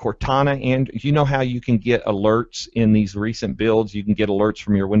Cortana, and you know how you can get alerts in these recent builds. You can get alerts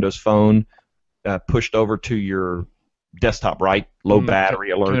from your Windows Phone pushed over to your desktop, right? Low battery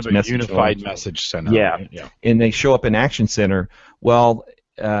alerts, kind of a unified message center. Yeah. Right? Yeah, and they show up in Action Center. Well,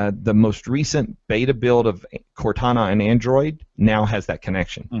 the most recent beta build of Cortana on Android now has that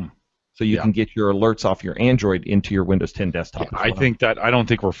connection. So you can get your alerts off your Android into your Windows 10 desktop. Yeah, I don't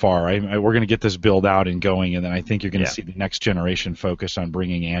think we're far. We're going to get this build out and going, and then I think you're going to see the next generation focus on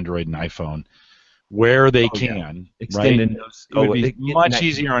bringing Android and iPhone where they can. Extending those. It would be much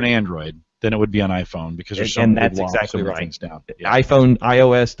easier on Android than it would be on iPhone because there's so many exactly right. things down. Yeah.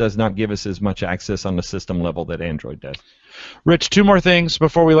 iOS does not give us as much access on the system level that Android does. Rich, 2 more things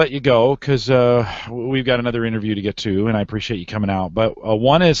before we let you go, because we've got another interview to get to, and I appreciate you coming out. But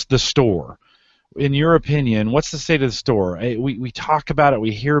one is the store. In your opinion, what's the state of the store? We talk about it, we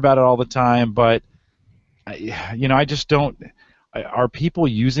hear about it all the time, but I just don't. Are people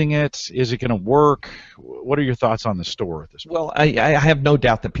using it? Is it going to work? What are your thoughts on the store at this point? Well, I have no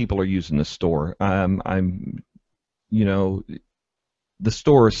doubt that people are using the store. The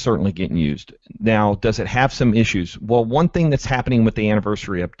store is certainly getting used. Now, does it have some issues? Well, one thing that's happening with the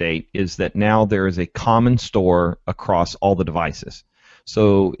anniversary update is that now there is a common store across all the devices.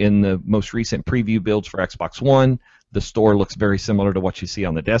 So in the most recent preview builds for Xbox One, the store looks very similar to what you see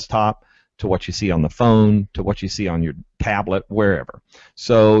on the desktop, to what you see on the phone, to what you see on your tablet, wherever.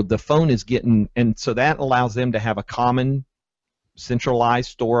 So the phone is getting, and so that allows them to have a common centralized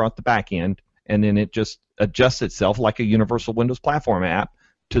store at the back end, and then it just adjusts itself like a universal Windows platform app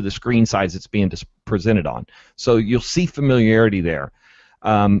to the screen size it's being presented on. So you'll see familiarity there.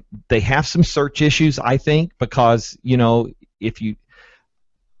 They have some search issues, I think, because,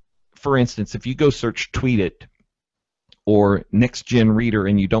 for instance, if you go search TweetIt or Next Gen Reader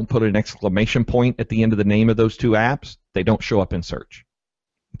and you don't put an exclamation point at the end of the name of those 2 apps, they don't show up in search.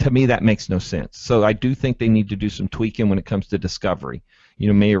 To me, that makes no sense. So I do think they need to do some tweaking when it comes to discovery.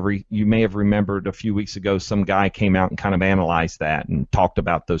 You may have remembered a few weeks ago some guy came out and kind of analyzed that and talked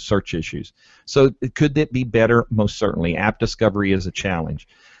about those search issues. So could that be better? Most certainly. App discovery is a challenge.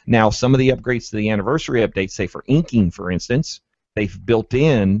 Now, some of the upgrades to the anniversary update, say for inking, for instance, they've built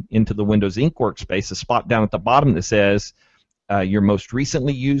into the Windows Ink workspace a spot down at the bottom that says your most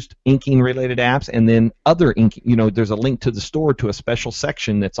recently used inking-related apps, and then other inking. There's a link to the store to a special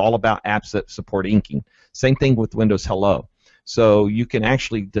section that's all about apps that support inking. Same thing with Windows Hello. So you can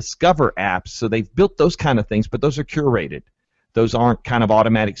actually discover apps. So they've built those kind of things, but those are curated. Those aren't kind of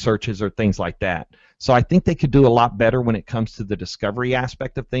automatic searches or things like that. So I think they could do a lot better when it comes to the discovery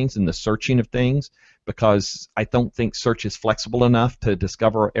aspect of things and the searching of things, because I don't think search is flexible enough to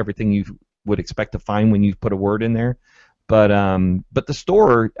discover everything you would expect to find when you put a word in there. But the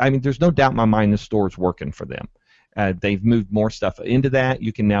store, there's no doubt in my mind the store is working for them. They've moved more stuff into that.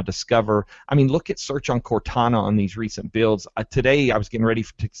 You can now discover. Look at search on Cortana on these recent builds. Today I was getting ready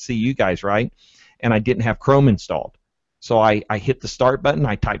to see you guys, right? And I didn't have Chrome installed. So I hit the start button,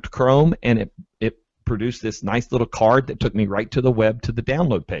 I typed Chrome, and it produced this nice little card that took me right to the web to the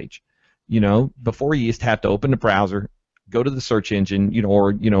download page. Before you used to have to open the browser, go to the search engine,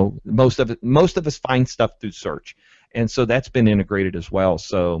 most of us find stuff through search. And so that's been integrated as well.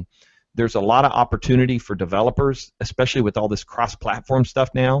 So there's a lot of opportunity for developers, especially with all this cross-platform stuff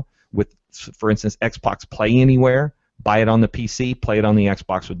now, with, for instance, Xbox Play Anywhere. Buy it on the PC, play it on the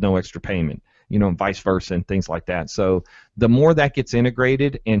Xbox with no extra payment, and vice versa and things like that. So the more that gets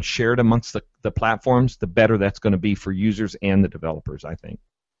integrated and shared amongst the platforms, the better that's going to be for users and the developers, I think.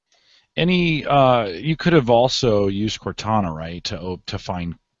 You could have also used Cortana, right, to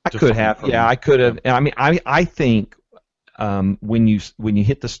find. I could have. Yeah, I could have. I think when you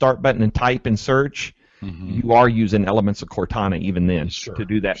hit the start button and type and search, you are using elements of Cortana even then to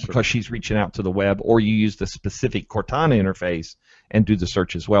do that, because she's reaching out to the web, or you use the specific Cortana interface and do the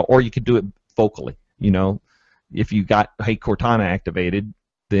search as well, or you could do it vocally. If you got Hey Cortana activated,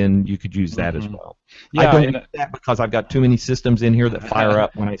 then you could use that as well. Yeah, I don't do that because I've got too many systems in here that fire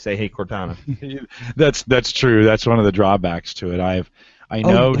up when I say Hey Cortana. That's true. That's one of the drawbacks to it. I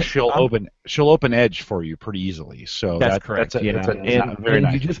know she'll open Edge for you pretty easily. So that's correct. That's very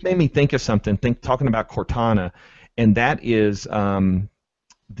nice. You just made me think of something. Talking about Cortana, and that is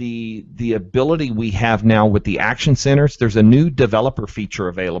the ability we have now with the action centers. There's a new developer feature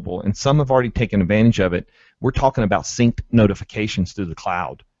available, and some have already taken advantage of it. We're talking about synced notifications through the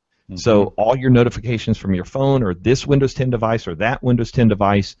cloud. Mm-hmm. So all your notifications from your phone or this Windows 10 device or that Windows 10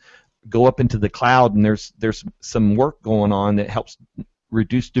 device go up into the cloud, and there's some work going on that helps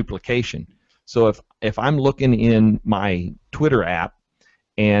reduce duplication. So if I'm looking in my Twitter app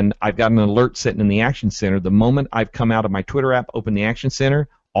and I've got an alert sitting in the Action Center, the moment I've come out of my Twitter app, open the Action Center,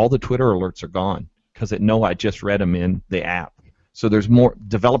 all the Twitter alerts are gone because it know I just read them in the app. So there's more.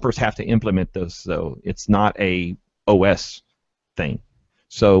 Developers have to implement those, so it's not a OS thing.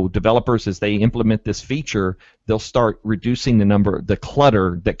 So developers, as they implement this feature, they'll start reducing the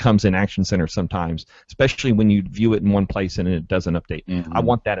clutter that comes in Action Center sometimes, especially when you view it in one place and it doesn't update. Mm-hmm. I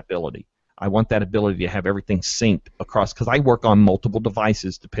want that ability. I want that ability to have everything synced across, because I work on multiple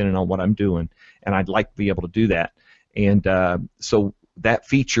devices depending on what I'm doing, and I'd like to be able to do that. And so that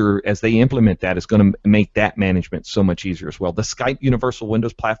feature, as they implement that, is going to make that management so much easier as well. The Skype Universal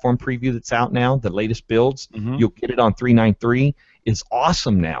Windows Platform preview that's out now, the latest builds, you'll get it on 3.9.3, is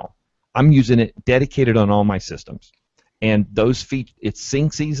awesome now. I'm using it dedicated on all my systems. And those it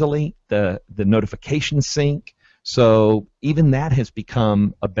syncs easily, the notifications sync, so even that has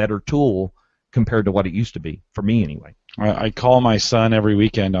become a better tool compared to what it used to be, for me anyway. I call my son every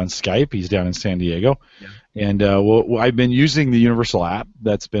weekend on Skype. He's down in San Diego. Yeah. And I've been using the Universal app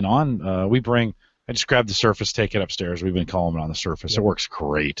that's been on. I just grabbed the Surface, take it upstairs. We've been calling it on the Surface. Yeah. It works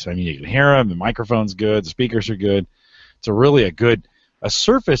great. I mean, you can hear him. The microphone's good. The speakers are good. It's a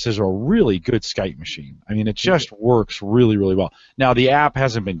Surface is a really good Skype machine. I mean, it just works really, really well. Now, the app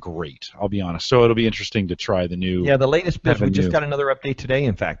hasn't been great, I'll be honest. So it'll be interesting to try the new. Yeah, the latest build. We just got another update today,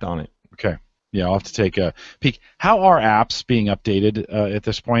 in fact, on it. Okay. Yeah, I'll have to take a peek. How are apps being updated at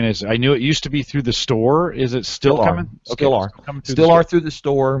this point? I knew it used to be through the store. Is it still coming? Still are. Still are through the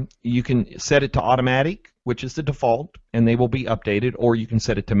store. You can set it to automatic, which is the default, and they will be updated, or you can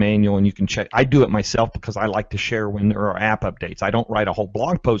set it to manual, and you can check. I do it myself because I like to share when there are app updates. I don't write a whole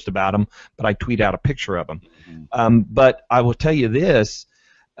blog post about them, but I tweet out a picture of them. Mm-hmm. But I will tell you this,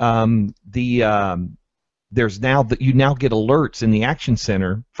 there's now that you now get alerts in the Action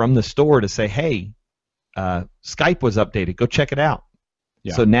Center from the store to say, hey, Skype was updated. Go check it out.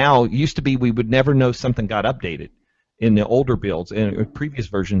 Yeah. So now, it used to be we would never know something got updated in the older builds and previous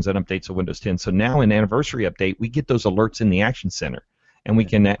versions and updates of Windows 10. So now in Anniversary Update, we get those alerts in the Action Center. And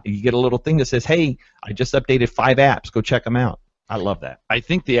you get a little thing that says, hey, I just updated 5 apps. Go check them out. I love that. I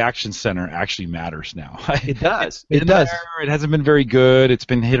think the Action Center actually matters now. It does. It does. It hasn't been very good. It's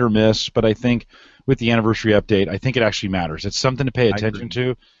been hit or miss, but I think with the Anniversary Update, I think it actually matters. It's something to pay attention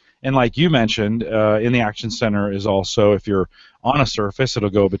to. And like you mentioned, in the Action Center is also, if you're on a Surface, it'll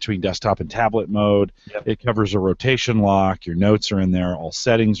go between desktop and tablet mode. Yep. It covers a rotation lock. Your notes are in there. All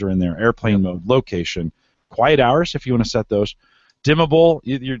settings are in there. Airplane mode, location, quiet hours if you want to set those. Dimmable,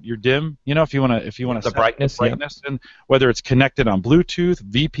 your dim. If you want to set brightness, and whether it's connected on Bluetooth,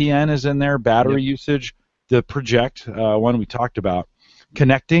 VPN is in there. Battery usage, the project one we talked about,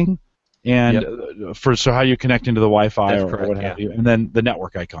 connecting. And so how you connect into the Wi-Fi or what have you, and then the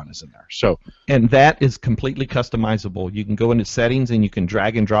network icon is in there. And that is completely customizable. You can go into settings and you can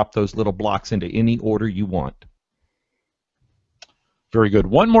drag and drop those little blocks into any order you want. Very good.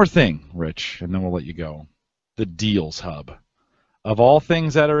 One more thing, Rich, and then we'll let you go. The Deals Hub. Of all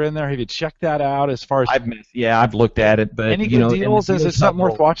things that are in there, have you checked that out? As far as I've looked at it, but any good deals? Is it something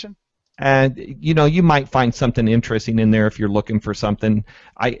worth watching? And you might find something interesting in there if you're looking for something.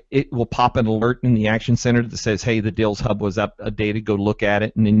 It will pop an alert in the Action Center that says, hey, the Deals Hub was updated, go look at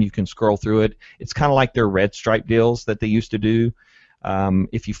it, and then you can scroll through it. It's kind of like their Red Stripe deals that they used to do.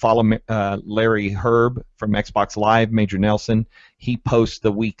 If you follow Larry Herb from Xbox Live, Major Nelson, he posts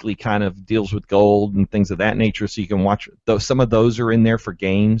the weekly kind of deals with gold and things of that nature, so you can watch those. Some of those are in there for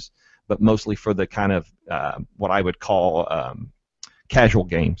games, but mostly for the kind of what I would call casual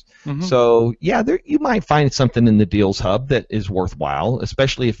games. Mm-hmm. So yeah, you might find something in the Deals Hub that is worthwhile,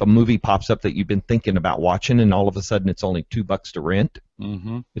 especially if a movie pops up that you've been thinking about watching, and all of a sudden it's only $2 to rent.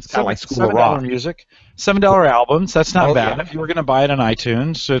 Mm-hmm. It's kind of like School of Rock. $7 music, $7 albums. That's not bad. Yeah. If you were going to buy it on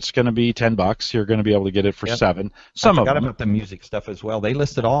iTunes, it's going to be $10. You're going to be able to get it for $7. I forgot about the music stuff as well. They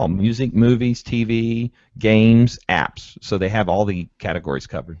list it all: music, movies, TV, games, apps. So they have all the categories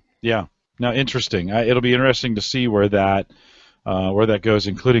covered. Yeah. Now, interesting. It'll be interesting to see where that goes,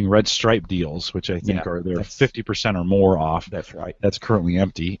 including Red Stripe deals, which I think they're 50% or more off. That's right. That's currently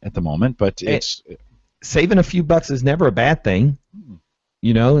empty at the moment, but it's saving a few bucks is never a bad thing.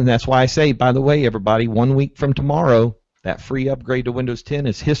 You know, and that's why I say, by the way, everybody, 1 week from tomorrow, that free upgrade to Windows 10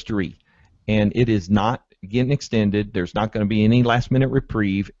 is history, and it is not getting extended. There's not going to be any last-minute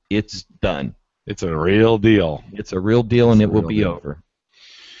reprieve. It's done. It's a real deal. It's a real deal, and it will be over.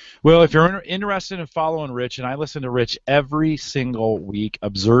 Well, if you're interested in following Rich, and I listen to Rich every single week,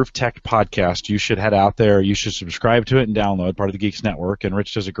 Observe Tech Podcast, you should head out there. You should subscribe to it and download, part of the Geeks Network, and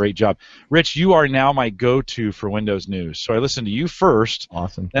Rich does a great job. Rich, you are now my go-to for Windows news. So I listen to you first.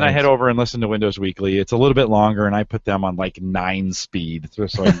 Awesome. Then I head over and listen to Windows Weekly. It's a little bit longer, and I put them on like 9 speed so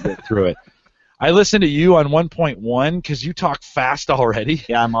I can get through it. I listen to you on 1.1 because you talk fast already.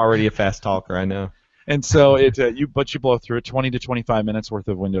 Yeah, I'm already a fast talker, I know. And so you blow through it, 20 to 25 minutes worth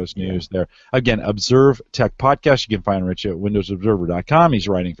of Windows news there. Again, Observe Tech Podcast. You can find Rich at windowsobserver.com. He's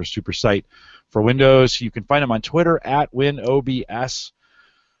writing for SuperSite for Windows. You can find him on Twitter at WinOBS.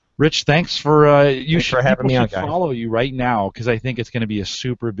 Rich, thanks for having me on, guys. Follow you right now because I think it's going to be a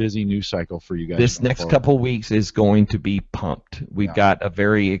super busy news cycle for you guys. This next couple weeks is going to be pumped. We've got a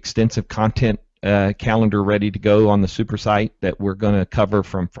very extensive content calendar ready to go on the super site that we're going to cover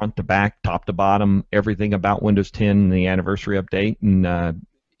from front to back, top to bottom, everything about Windows 10 and the anniversary update. And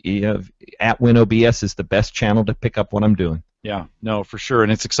at WinOBS is the best channel to pick up what I'm doing. Yeah, no, for sure.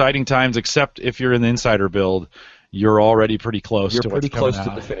 And it's exciting times, except if you're in the insider build, you're already pretty close to what's coming out. You're pretty close to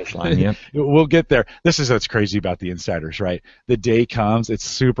the finish line, yeah. We'll get there. This is what's crazy about the insiders, right? The day comes, it's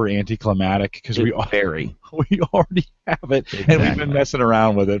super anticlimactic because we already have it, and we've been messing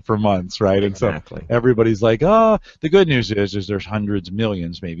around with it for months, right? And so everybody's like, oh, the good news is there's hundreds,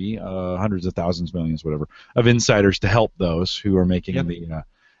 millions, maybe, hundreds of thousands, millions, whatever, of insiders to help those who are making the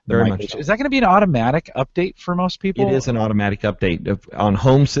very much so. Is that going to be an automatic update for most people? It is an automatic update. On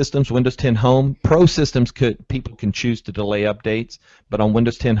home systems, Windows 10 Home, Pro systems, people can choose to delay updates, but on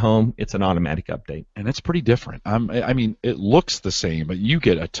Windows 10 Home, it's an automatic update. And it's pretty different. I mean, it looks the same, but you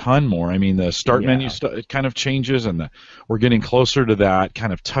get a ton more. I mean, the start menu it kind of changes, and we're getting closer to that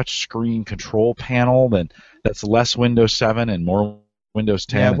kind of touch screen control panel that's less Windows 7 and more Windows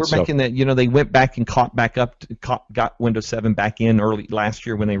 10. Yeah, we're making that. You know, they went back and got Windows 7 back in early last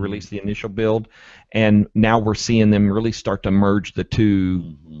year when they released the initial build, and now we're seeing them really start to merge the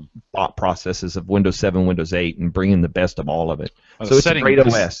two thought processes of Windows 7, Windows 8, and bringing the best of all of it. So it's a great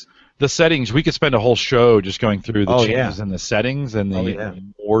OS. The settings, we could spend a whole show just going through the changes in the settings and the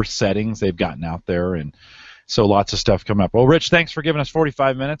more settings they've gotten out there, and so lots of stuff coming up. Well, Rich, thanks for giving us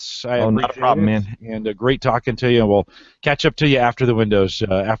 45 minutes. Not a problem, man. And great talking to you. We'll catch up to you after the Windows,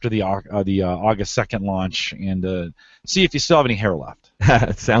 after the August 2nd launch, and see if you still have any hair left.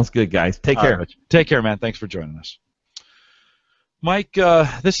 Sounds good, guys. Take care. Right, take care, man. Thanks for joining us. Mike,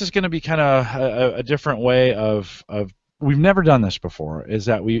 this is going to be kind of a different way of we've never done this before, is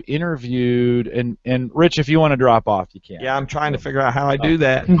that we interviewed, and Rich, if you want to drop off, you can. Yeah, I'm trying to figure out how I do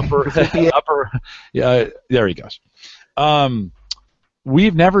that. There he goes.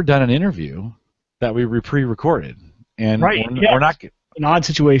 We've never done an interview that we pre-recorded, and we're not an odd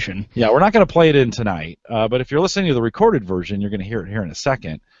situation. Yeah, we're not going to play it in tonight, but if you're listening to the recorded version, you're going to hear it here in a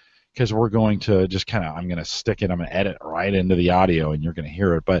second, because we're going to just I'm going to edit right into the audio, and you're going to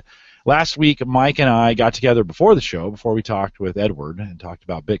hear it, but last week, Mike and I got together before the show, before we talked with Edward and talked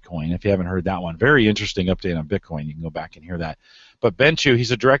about Bitcoin. If you haven't heard that one, very interesting update on Bitcoin. You can go back and hear that. But Ben Chu, he's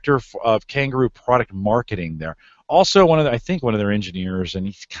a director of Kangaroo product marketing there. Also, I think one of their engineers, and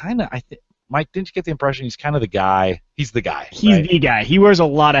he's kind of, Mike, didn't you get the impression he's kind of the guy? He's the guy. He's the guy. He wears a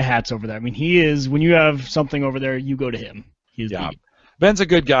lot of hats over there. I mean, he is, when you have something over there, you go to him. Ben's a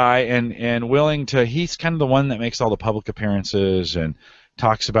good guy and willing to, he's kind of the one that makes all the public appearances and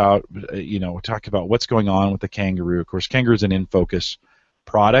talks about what's going on with the Kangaroo. Of course, Kangaroo's an InFocus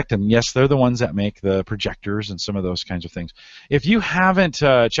product, and yes, they're the ones that make the projectors and some of those kinds of things. If you haven't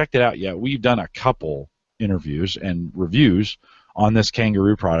checked it out yet, we've done a couple interviews and reviews on this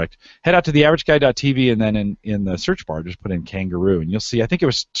Kangaroo product. Head out to theaverageguy.tv, and then in the search bar, just put in Kangaroo, and you'll see, I think it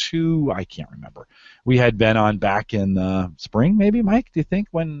was 2, I can't remember. We had Ben on back in the spring, maybe, Mike? Do you think?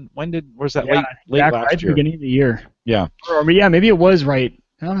 Was that late last right year? Beginning of the year. Yeah. Or maybe it was right.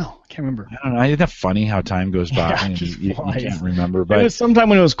 I don't know. I can't remember. I don't know. Isn't that funny how time goes by and you can't remember? But it was sometime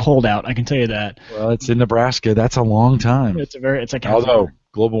when it was cold out. I can tell you that. Well, it's in Nebraska. That's a long time. Although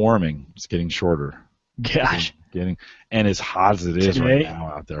global warming is getting shorter. Gosh. And as hot as it is right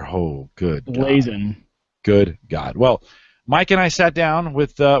now out there. Oh, good. Blazing. God. Good God. Well, Mike and I sat down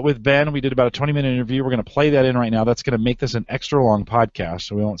with Ben. We did about a 20-minute interview. We're going to play that in right now. That's going to make this an extra long podcast,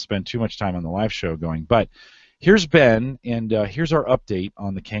 so we won't spend too much time on the live show going. But here's Ben, and here's our update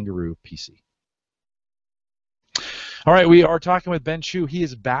on the Kangaroo PC. All right, we are talking with Ben Chu. He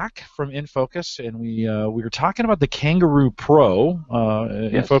is back from InFocus, and we were talking about the Kangaroo Pro.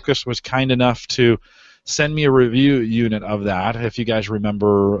 Yes. InFocus was kind enough to send me a review unit of that. If you guys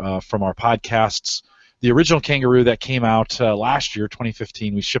remember from our podcasts, the original Kangaroo that came out last year,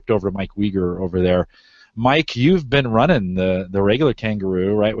 2015, we shipped over to Mike Weger over there. Mike, you've been running the regular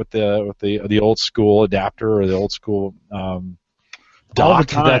Kangaroo, right, with the old school adapter or the old school dock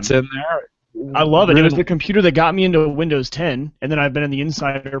that's in there. I love it. It was the computer that got me into Windows 10, and then I've been in the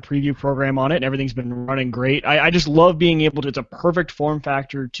Insider preview program on it, and everything's been running great. I just love being able to, it's a perfect form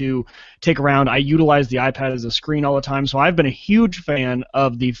factor to take around. I utilize the iPad as a screen all the time, so I've been a huge fan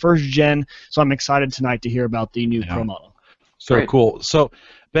of the first gen, so I'm excited tonight to hear about the new Pro model. So great. Cool. So,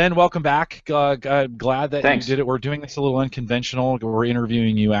 Ben, welcome back. Glad that Thanks. You did it. We're doing this a little unconventional. We're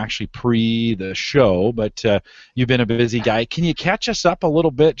interviewing you actually pre the show, but you've been a busy guy. Can you catch us up a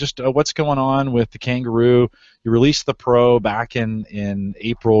little bit, just what's going on with the Kangaroo? You released the Pro back in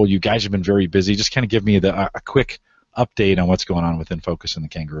April. You guys have been very busy. Just kind of give me a quick update on what's going on with InFocus and the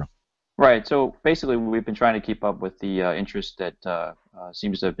Kangaroo. Right. So basically, we've been trying to keep up with the interest that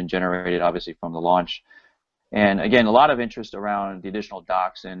seems to have been generated, obviously, from the launch. And again, a lot of interest around the additional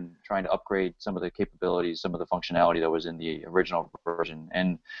docks and trying to upgrade some of the capabilities, some of the functionality that was in the original version.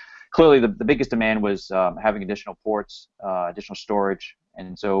 And clearly, the biggest demand was having additional ports, additional storage.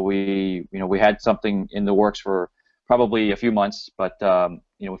 And so we had something in the works for probably a few months, but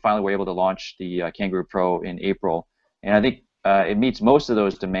we finally were able to launch the Kangaroo Pro in April. And I think it meets most of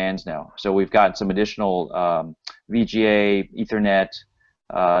those demands now. So we've got some additional VGA, Ethernet,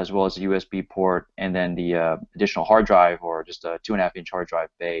 as well as a USB port, and then the additional hard drive, or just a 2.5-inch hard drive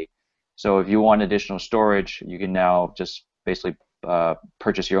bay. So if you want additional storage, you can now just basically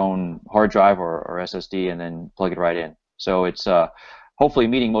purchase your own hard drive or SSD and then plug it right in. So it's hopefully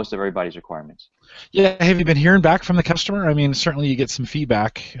meeting most of everybody's requirements. Yeah, have you been hearing back from the customer? I mean, certainly you get some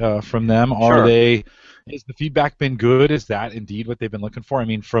feedback from them. Sure. Has the feedback been good? Is that indeed what they've been looking for? I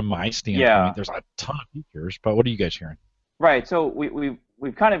mean, from my standpoint, there's a ton of features, but what are you guys hearing? Right. So we've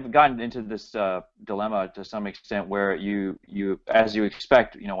kind of gotten into this dilemma to some extent, where you as you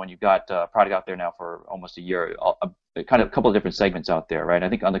expect, when you've got a product out there now for almost a year, kind of a couple of different segments out there, right? I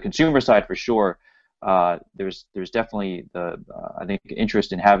think on the consumer side, for sure, there's definitely I think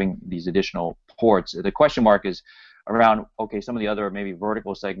interest in having these additional ports. The question mark is around, okay, some of the other maybe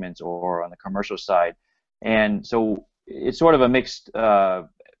vertical segments or on the commercial side, and so it's sort of a mixed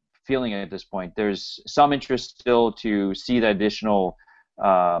feeling at this point. There's some interest still to see the additional,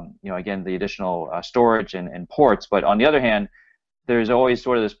 again, the additional storage and ports, but on the other hand, there's always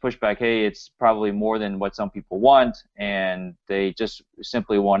sort of this pushback, hey, it's probably more than what some people want, and they just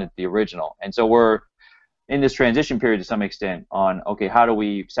simply wanted the original. And so we're in this transition period to some extent on, okay, how do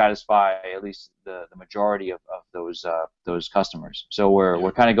we satisfy at least the majority of those customers? So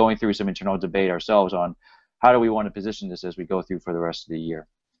we're kind of going through some internal debate ourselves on how do we want to position this as we go through for the rest of the year.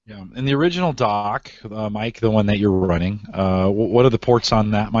 Yeah, and the original dock, Mike, the one that you're running, what are the ports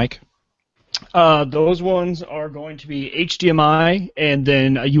on that, Mike? Those ones are going to be HDMI, and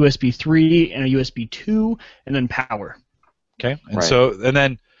then a USB 3 and a USB 2, and then power. Okay, and right. and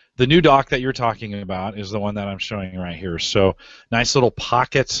then the new dock that you're talking about is the one that I'm showing right here. So nice little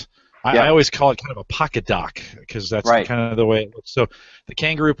pocket. I always call it kind of a pocket dock, because that's right. kind of the way it looks. So the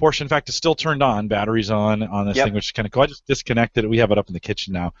Kangaroo portion, in fact, is still turned on. Batteries on this thing, which is kind of cool. I just disconnected it. We have it up in the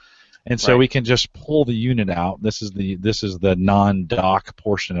kitchen now, and so we can just pull the unit out. This is the non-dock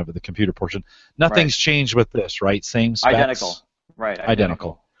portion of it, the computer portion. Nothing's changed with this, right? Same specs. Identical. Right.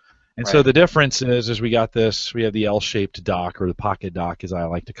 Identical. And so the difference is we got this. We have the L-shaped dock, or the pocket dock, as I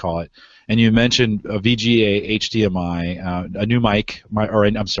like to call it. And you mentioned a VGA, HDMI, a new mic,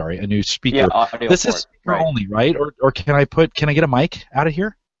 a new speaker. Yeah, audio this port, is speaker only, right? Or can I get a mic out of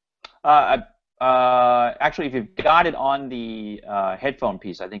here? Actually, if you've got it on the headphone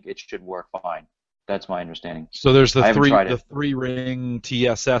piece, I think it should work fine. That's my understanding. So there's the three-ring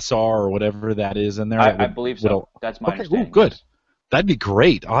TSSR or whatever that is in there. I believe so. That's my understanding. Ooh, good. That'd be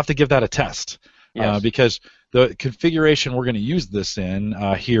great. I'll have to give that a test. Yes. Because the configuration we're going to use this in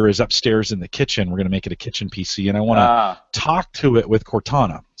here is upstairs in the kitchen. We're going to make it a kitchen PC, and I want to talk to it with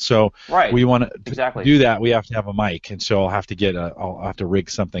Cortana. So we want to do that. We have to have a mic, and so I'll have to rig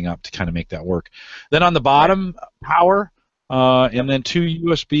something up to kind of make that work. Then on the bottom, power, and then two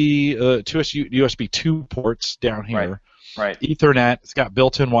USB 2 ports down here. Right. Ethernet. It's got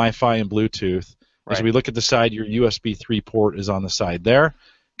built-in Wi-Fi and Bluetooth. As we look at the side, your USB 3 port is on the side there.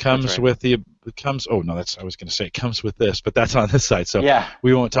 Comes with it comes with this, but that's on this side, so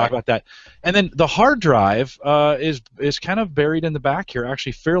we won't talk about that. And then the hard drive is kind of buried in the back here,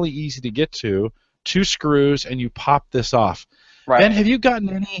 actually fairly easy to get to. 2 screws, and you pop this off. Right. Ben, have you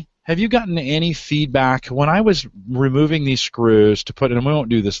gotten any feedback when I was removing these screws to put in? And we won't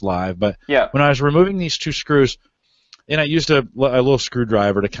do this live, but when I was removing these 2 screws, and I used a little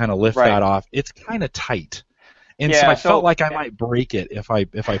screwdriver to kind of lift that off, it's kind of tight, and so I felt like I might break it if I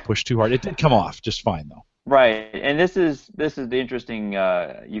pushed too hard. It did come off just fine though. Right, and this is the interesting,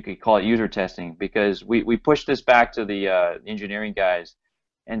 you could call it user testing, because we pushed this back to the engineering guys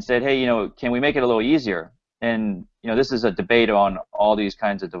and said, hey, can we make it a little easier? And this is a debate on all these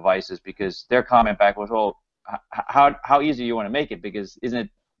kinds of devices, because their comment back was, well, how easy do you want to make it? Because isn't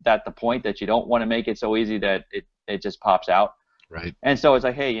that the point, that you don't want to make it so easy that it just pops out? Right. And so it's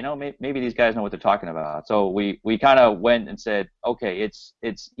like, hey, maybe these guys know what they're talking about. So we kind of went and said, okay,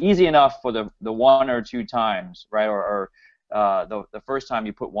 it's easy enough for the 1 or 2 times, right, or the first time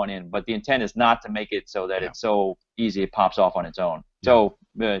you put one in, but the intent is not to make it so that it's so easy it pops off on its own. So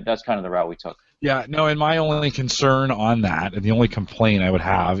that's kind of the route we took. Yeah, no, and my only concern on that, and the only complaint I would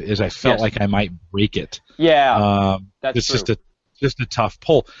have, is I felt like I might break it. Yeah, that's true. Just a tough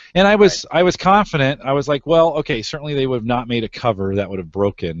pull. And I was confident. I was like, well, okay, certainly they would have not made a cover that would have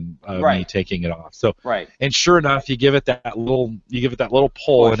broken me taking it off. So and sure enough, you give it that little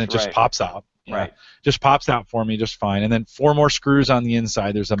pull, and it just pops out. Just pops out for me just fine. And then 4 more screws on the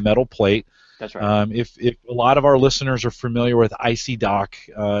inside. There's a metal plate. That's right. If a lot of our listeners are familiar with IC dock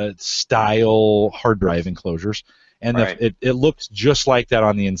style hard drive enclosures, and it looks just like that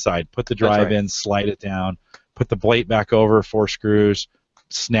on the inside. Put the drive in, slide it down, put the plate back over, 4 screws,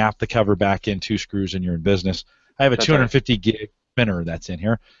 snap the cover back in, 2 screws, and you're in business. I have a 250 gig spinner that's in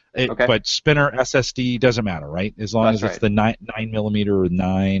here. But spinner SSD doesn't matter, right? As long as it's the 9 millimeter or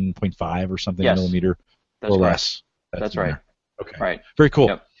 9.5 or something millimeter or less. That's right. Okay. Right. Very cool.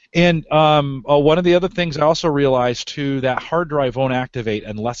 Yep. And one of the other things I also realized too, that hard drive won't activate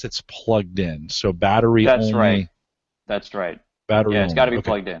unless it's plugged in. So battery only. That's right. Battery it's got to be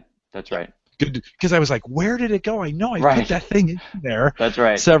plugged in. That's right. Good, because I was like, where did it go? I know I put that thing in there. That's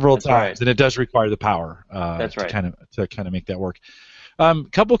right. Several times, and it does require the power. To kind of make that work.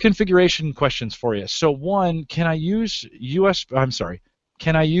 Couple configuration questions for you. So one, can I use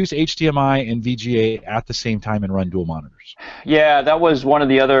Can I use HDMI and VGA at the same time and run dual monitors? Yeah, that was one of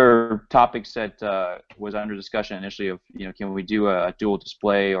the other topics that was under discussion initially. Of can we do a dual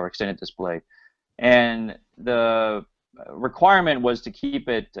display or extended display? And the requirement was to keep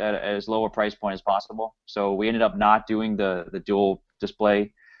it at as low a price point as possible. So we ended up not doing the dual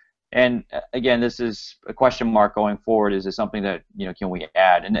display. And again, this is a question mark going forward. Is it something that can we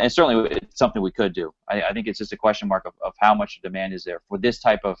add? And certainly it's something we could do. I think it's just a question mark of how much demand is there for this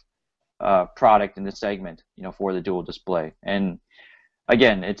type of product in this segment, for the dual display. And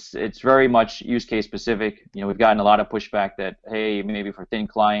again, it's very much use case specific. We've gotten a lot of pushback that, hey, maybe for thin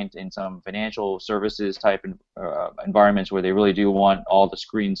client in some financial services type environments where they really do want all the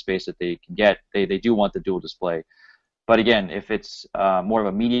screen space that they can get, they do want the dual display. But again, if it's more of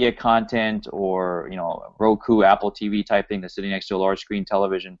a media content or Roku, Apple TV type thing that's sitting next to a large screen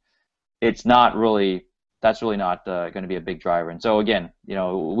television, that's really not going to be a big driver. And so again,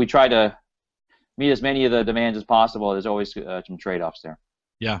 we try to meet as many of the demands as possible. There's always some trade-offs there.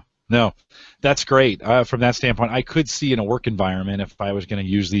 Yeah, no, that's great. From that standpoint, I could see in a work environment if I was going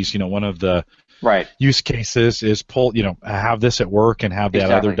to use these. One of the use cases is have this at work and have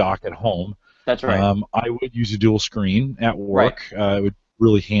that other dock at home. That's right. I would use a dual screen at work. It would be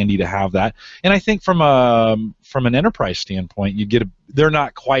really handy to have that. And I think from an enterprise standpoint, they're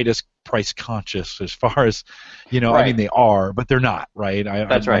not quite as price conscious as far as I mean, they are, but they're not, right?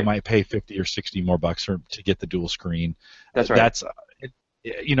 I might pay $50 or $60 more bucks to get the dual screen. That's right. That's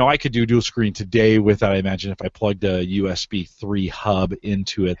I could do dual screen today with, I imagine, if I plugged a USB 3 hub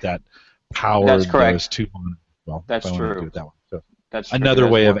into it that powered those two monitors. Well, that's true. Do it that way. So that's another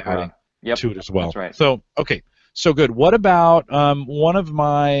way of adding to it as well. That's right. So okay, so good. What about one of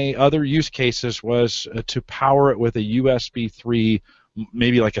my other use cases was to power it with a USB 3,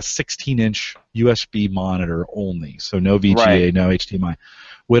 maybe like a 16-inch USB monitor only, so no VGA, no HDMI.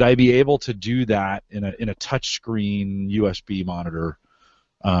 Would I be able to do that in a touchscreen USB monitor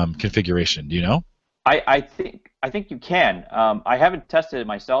configuration? Do you know? I think you can. I haven't tested it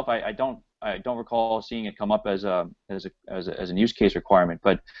myself. I don't recall seeing it come up as an use case requirement,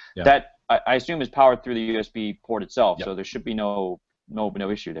 but that I assume is powered through the USB port itself, so there should be no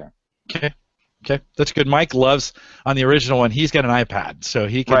issue there. Okay, that's good. Mike loves, on the original one, he's got an iPad, so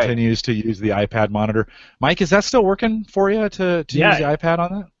he continues to use the iPad monitor. Mike, is that still working for you to use the iPad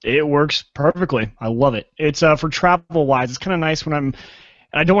on that? It works perfectly. I love it. It's for travel-wise. It's kind of nice when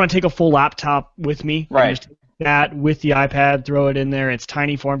I don't want to take a full laptop with me. Right. that with the iPad, throw it in there. It's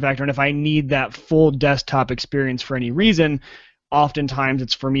tiny form factor, and if I need that full desktop experience for any reason, oftentimes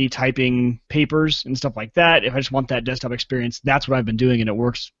it's for me typing papers and stuff like that. If I just want that desktop experience, that's what I've been doing, and it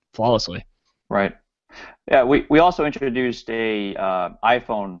works flawlessly. Right. Yeah, we also introduced a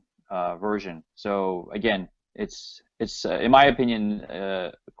iPhone version. So again, it's in my opinion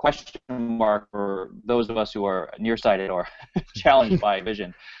a question mark for those of us who are nearsighted or challenged by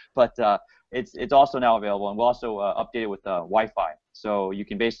vision. But it's also now available, and we'll also update it with Wi-Fi. So you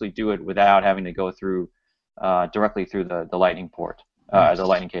can basically do it without having to go through directly through the Lightning port, the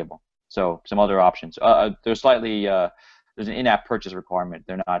Lightning cable. So some other options. There's slightly there's an in-app purchase requirement.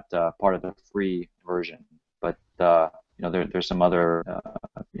 They're not part of the free version, but there's some other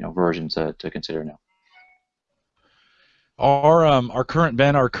versions to consider now. Our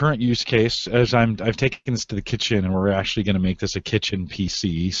current use case, as I've taken this to the kitchen, and we're actually going to make this a kitchen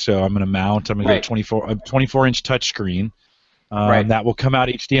PC. So I'm going to get a 24-inch touchscreen. That will come out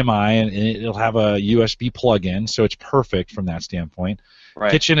HDMI, and it'll have a USB plug-in, so it's perfect from that standpoint.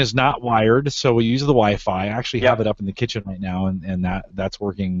 Right. Kitchen is not wired, so we use the Wi-Fi. I actually have it up in the kitchen right now, and that's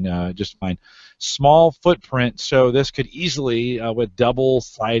working just fine. Small footprint, so this could easily, with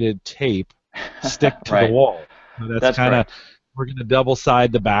double-sided tape, stick to the wall. So that's kind of, we're going to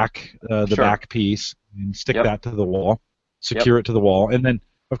double-side the back piece and stick that to the wall, secure it to the wall, and then,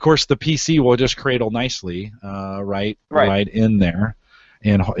 of course, the PC will just cradle nicely right in there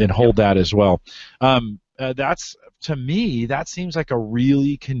and hold that as well. To me, that seems like a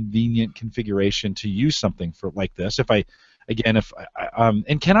really convenient configuration to use something like this.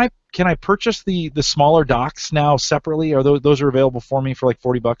 And can I purchase the smaller docks now separately? Or those are available for me for like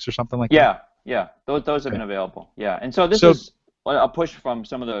 $40 or something like that? Yeah, those have been available. Yeah, and so this is a push from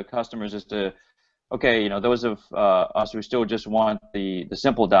some of the customers is to, okay, those of us who still just want the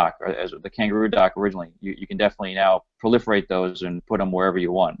simple dock, or as the Kangaroo dock originally, you can definitely now proliferate those and put them wherever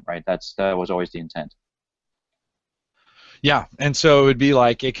you want, right? That was always the intent. Yeah, and so it would be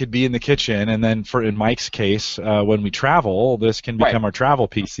like it could be in the kitchen, and then in Mike's case, when we travel, this can become our travel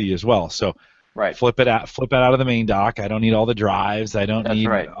PC as well. So flip it out of the main dock. I don't need all the drives. I don't need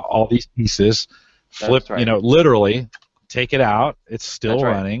all these pieces. Literally take it out. It's still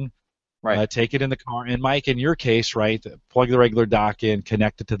running. Right. Take it in the car, and Mike, in your case, plug the regular dock in,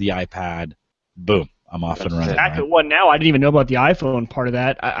 connect it to the iPad, boom, I'm off and running. Exactly. Well, now I didn't even know about the iPhone part of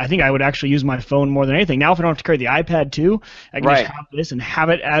that. I think I would actually use my phone more than anything. Now, if I don't have to carry the iPad too, I can just have this and have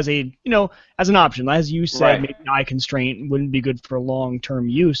it as as an option. As you said, maybe eye constraint wouldn't be good for long-term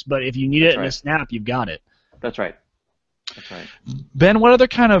use, but if you need it in a snap, you've got it. That's right. Ben, what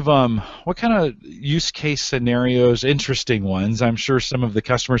kind of use case scenarios, interesting ones? I'm sure some of the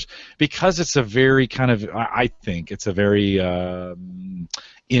customers, because it's a very I think it's a very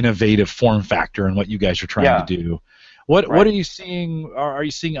innovative form factor in what you guys are trying to do. What are you seeing? Are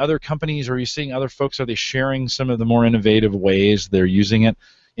you seeing other companies? Or are you seeing other folks? Are they sharing some of the more innovative ways they're using it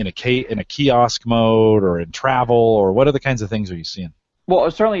in a kiosk mode or in travel? Or what other kinds of things are you seeing?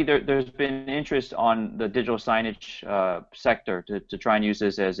 Well, certainly there's been interest on the digital signage sector to try and use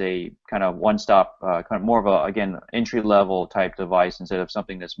this as a kind of one-stop, kind of more of a, again, entry-level type device instead of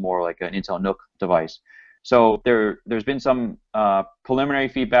something that's more like an Intel NUC device. So there's been some preliminary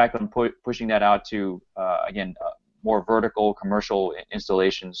feedback on pushing that out to, again, more vertical commercial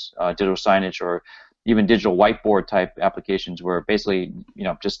installations, digital signage, or even digital whiteboard type applications where basically,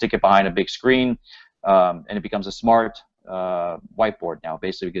 just stick it behind a big screen and it becomes a smart whiteboard now,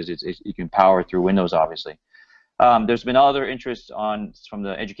 basically, because you can power through Windows, obviously. There's been other interest from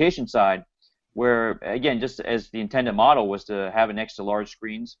the education side, where again, just as the intended model was to have it next to large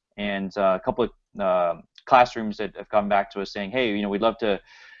screens, and a couple of classrooms that have come back to us saying, hey, we'd love to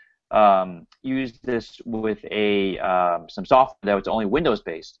use this with some software that was only Windows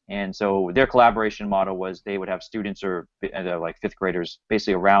based, and so their collaboration model was they would have students or like fifth graders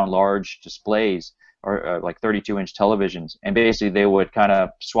basically around large displays or like 32-inch televisions, and basically they would kind of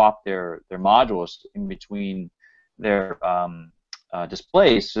swap their modules in between their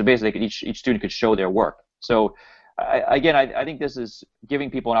displays, so basically each student could show their work. So I think this is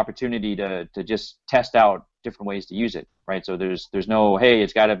giving people an opportunity to just test out different ways to use it, right? So there's no, hey,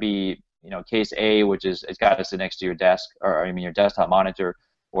 it's got to be case A, which is it's got to sit next to your desk, or your desktop monitor,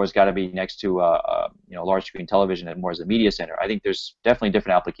 or it's got to be next to a large screen television and more as a media center. I think there's definitely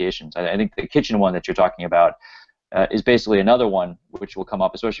different applications. I think the kitchen one that you're talking about is basically another one which will come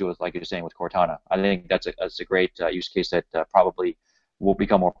up, especially with, like you're saying, with Cortana. I think that's a great use case that probably will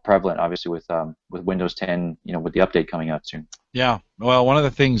become more prevalent, obviously, with Windows 10, with the update coming out soon. Yeah, well, one of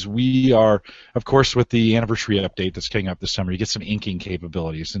the things we are, of course, with the anniversary update that's coming up this summer, you get some inking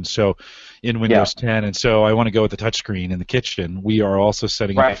capabilities, and so in Windows 10, and so I want to go with the touchscreen in the kitchen. We are also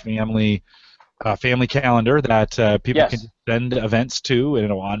setting up a family calendar that people can send events to, and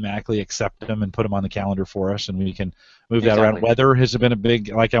it'll automatically accept them and put them on the calendar for us, and we can move that around. Weather has been a big,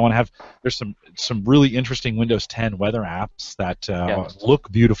 I want to have, there's some really interesting Windows 10 weather apps that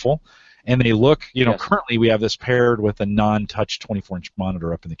look beautiful, and they look, currently we have this paired with a non-touch 24-inch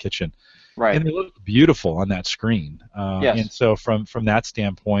monitor up in the kitchen, and they look beautiful on that screen. And so from that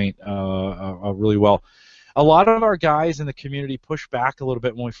standpoint, really well. A lot of our guys in the community pushed back a little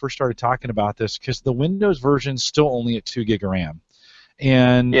bit when we first started talking about this because the Windows version's still only at 2 gig of RAM.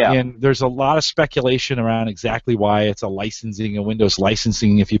 And there's a lot of speculation around exactly why it's a Windows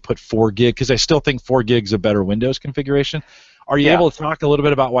licensing if you put 4 gig, because I still think 4 gig's a better Windows configuration. Are you able to talk a little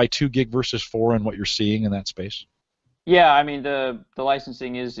bit about why 2 gig versus 4 and what you're seeing in that space? Yeah, I mean the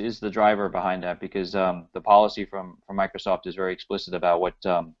licensing is the driver behind that, because the policy from Microsoft is very explicit about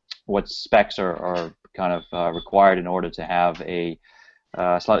what specs are kind of required in order to have a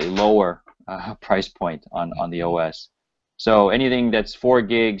slightly lower price point on the OS. So anything that's 4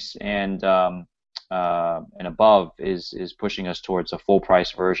 gigs and above is pushing us towards a full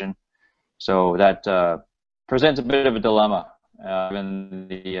price version. So that presents a bit of a dilemma, given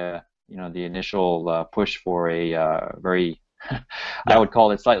the initial push for a very I would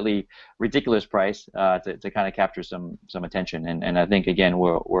call it slightly ridiculous price to kind of capture some attention, and I think again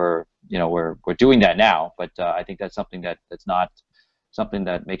we're doing that now, but I think that's something that's not something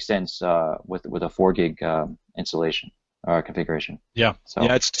that makes sense with a 4 gig installation or configuration. Yeah, so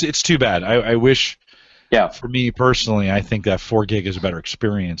it's too bad. I wish. Yeah. For me personally, I think that 4 gig is a better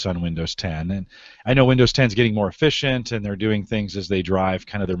experience on Windows 10, and I know Windows 10 is getting more efficient, and they're doing things as they drive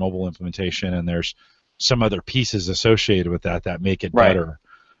kind of their mobile implementation, and there's some other pieces associated with that make it better.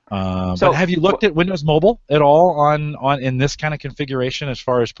 But have you looked at Windows Mobile at all on in this kind of configuration as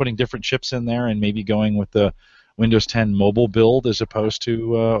far as putting different chips in there and maybe going with the Windows 10 mobile build as opposed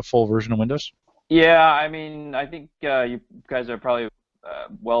to a full version of Windows? Yeah, I mean, I think you guys are probably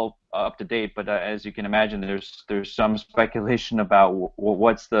well up to date, but as you can imagine, there's some speculation about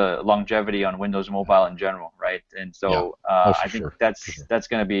what's the longevity on Windows Mobile in general, right? And so I think that's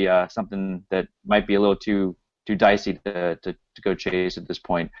going to be something that might be a little too dicey to go chase at this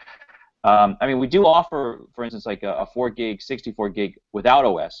point. I mean, we do offer, for instance, like a 4 gig, 64 gig without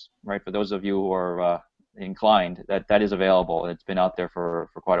OS, right? For those of you who are inclined, that is available. It's been out there for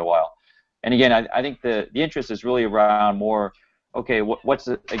quite a while. And again, I think the interest is really around more. Okay, what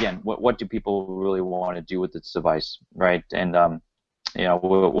do people really want to do with this device, right? And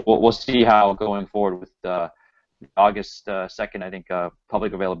we'll see how going forward with August 2nd, I think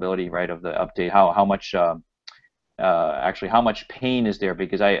public availability, right, of the update. How much actually how much pain is there?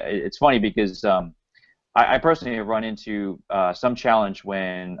 Because it's funny because I personally have run into some challenge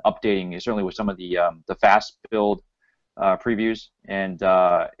when updating, certainly with some of the fast build previews, and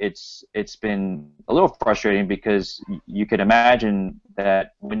it's been a little frustrating because you could imagine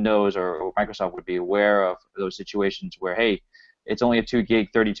that Windows or Microsoft would be aware of those situations where, hey, it's only a 2 gig,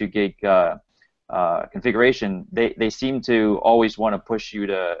 32 gig configuration. They seem to always want to push you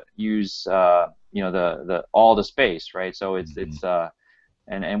to use all the space, right? So it's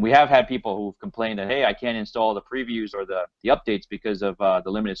and we have had people who've complained that, hey, I can't install the previews or the updates because of the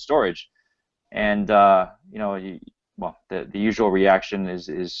limited storage, and well, the usual reaction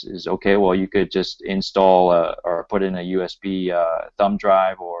is okay. Well, you could just install or put in a USB thumb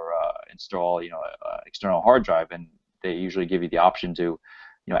drive or install external hard drive, and they usually give you the option to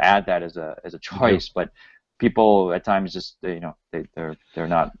add that as a choice. But people at times just they're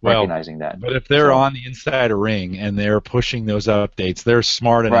not recognizing that. But if they're on the insider ring and they're pushing those updates, they're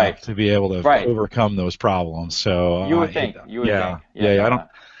smart enough to be able to overcome those problems. So you would think.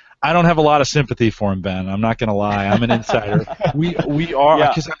 I don't have a lot of sympathy for him, Ben. I'm not going to lie. I'm an insider. We are,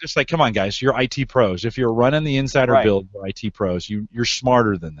 because I'm just like, come on, guys. You're IT pros. If you're running the insider build for IT pros, you're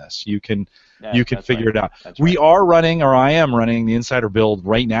smarter than this. You can figure it out. We are running, or I am running, the insider build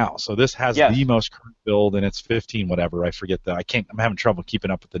right now. So this has the most current build, and it's 15 whatever. I forget that. I'm having trouble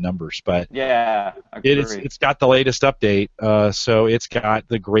keeping up with the numbers, but it's got the latest update. So it's got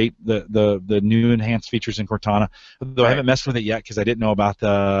the new enhanced features in Cortana. Though I haven't messed with it yet because I didn't know about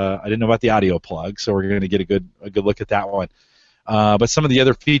the audio plug. So we're going to get a good look at that one. But some of the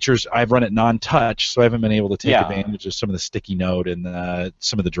other features, I've run it non-touch, so I haven't been able to take advantage of some of the sticky note and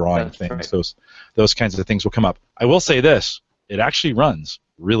some of the drawing things. Those kinds of things will come up. I will say this: it actually runs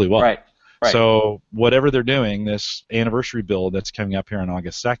really well. Right. So whatever they're doing, this anniversary build that's coming up here on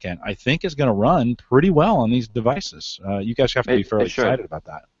August 2nd, I think is going to run pretty well on these devices. You guys have to be fairly excited about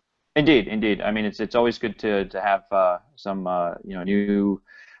that. Indeed, indeed. I mean, it's always good to have some new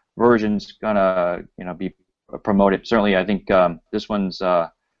versions gonna be promoted. Certainly, I think this one's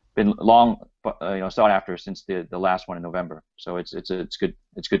been long sought after since the last one in November. So it's good.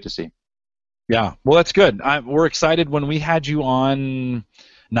 It's good to see. Yeah, well, that's good. We're excited. When we had you on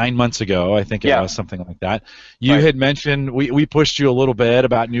 9 months ago, I think it was something like that. You had mentioned we pushed you a little bit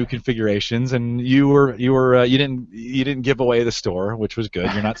about new configurations, and you didn't give away the store, which was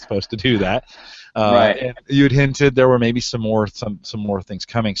good. You're not supposed to do that. Right. And you'd hinted there were maybe some more things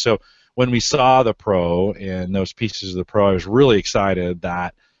coming. So when we saw the Pro and those pieces of the Pro, I was really excited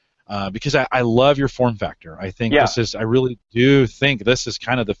that. Because I love your form factor. I think I really do think this is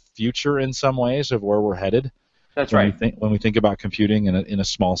kind of the future in some ways of where we're headed. That's when right. When we think about computing in a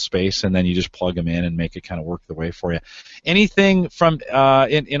small space, and then you just plug them in and make it kind of work the way for you. Anything from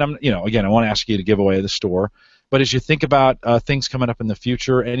and I'm again, I want to ask you to give away the store, but as you think about things coming up in the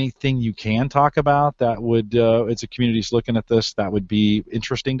future, anything you can talk about that would, as the community's looking at this, that would be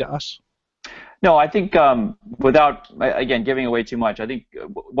interesting to us? No, I think without, again, giving away too much, I think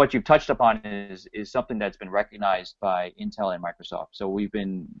what you've touched upon is something that's been recognized by Intel and Microsoft. So we've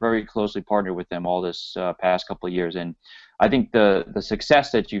been very closely partnered with them all this past couple of years, and I think the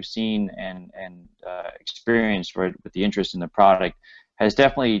success that you've seen and experienced with the interest in the product has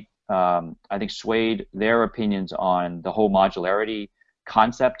definitely, I think, swayed their opinions on the whole modularity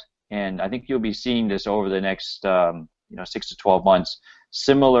concept, and I think you'll be seeing this over the next 6 to 12 months.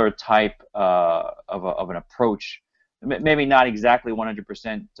 Similar type of an approach, maybe not exactly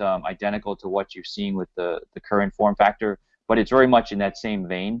 100% identical to what you've seen with the current form factor, but it's very much in that same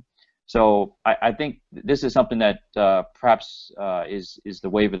vein. So I think this is something that perhaps is the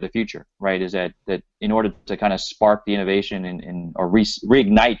wave of the future, right? Is that in order to kind of spark the innovation or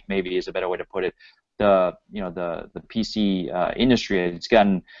reignite, maybe is a better way to put it, the PC industry. It's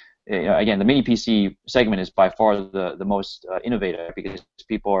gotten again, the mini PC segment is by far the most innovative, because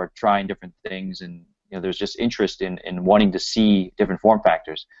people are trying different things, and there's just interest in wanting to see different form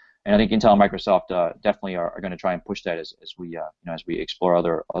factors. And I think Intel and Microsoft definitely are going to try and push that as we explore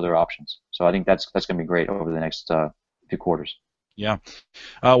other options. So I think that's going to be great over the next few quarters. Yeah.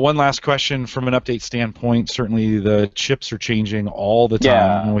 One last question from an update standpoint. Certainly the chips are changing all the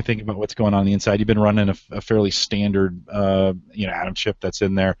time when we think about what's going on the inside. You've been running a fairly standard Atom chip that's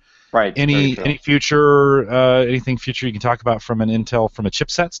in there. Right. Any future anything future you can talk about from an Intel, from a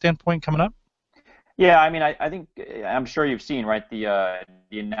chipset standpoint coming up? Yeah, I mean, I think I'm sure you've seen, right, the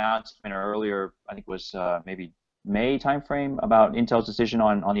announcement earlier, I think was maybe May timeframe, about Intel's decision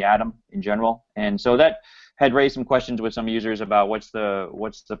on the Atom in general, and so that had raised some questions with some users about what's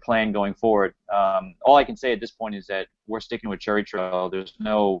the plan going forward. All I can say at this point is that we're sticking with Cherry Trail. There's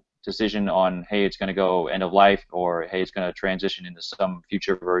no decision on, hey, it's going to go end of life, or hey, it's going to transition into some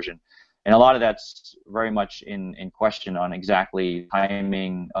future version. And a lot of that's very much in question on exactly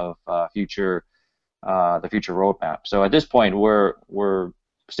timing of the future roadmap. So at this point, we're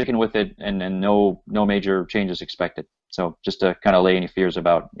sticking with it, and no major changes expected. So just to kind of lay any fears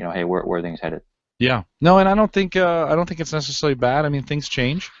about, hey, where are things headed. Yeah. No, and I don't think it's necessarily bad. I mean, things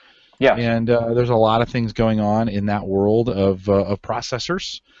change. Yeah. And there's a lot of things going on in that world of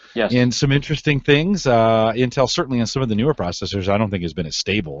processors. Yes. And some interesting things. Intel, certainly in some of the newer processors, I don't think has been as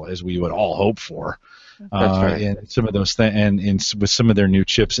stable as we would all hope for. That's right. And some of those and with some of their new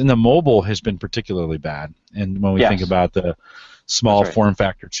chips. And the mobile has been particularly bad. And when we think about the small form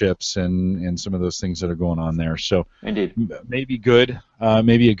factor chips and some of those things that are going on there, so indeed, maybe a good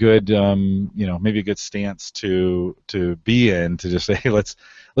stance to be in, to just say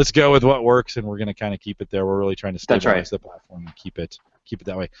let's go with what works, and we're going to kind of keep it there. We're really trying to stabilize the platform and keep it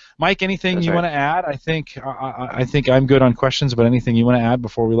that way. Mike, anything you want to add? I think I'm good on questions, but anything you want to add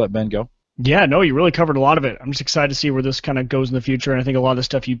before we let Ben go? Yeah, no, you really covered a lot of it. I'm just excited to see where this kind of goes in the future, and I think a lot of the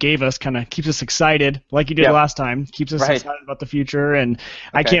stuff you gave us kind of keeps us excited, like you did last time. Keeps us excited about the future, and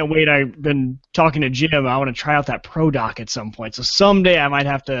I can't wait. I've been talking to Jim. I want to try out that Pro Dock at some point, so someday I might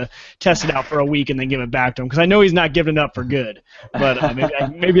have to test it out for a week and then give it back to him, because I know he's not giving it up for good, but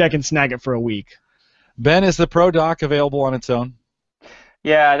maybe I can snag it for a week. Ben, is the Pro Dock available on its own?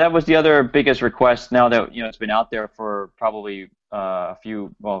 Yeah, that was the other biggest request. Now that it's been out there for probably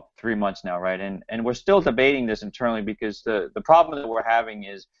 3 months now, right? And we're still debating this internally, because the problem that we're having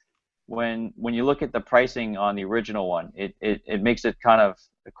is when you look at the pricing on the original one, it makes it kind of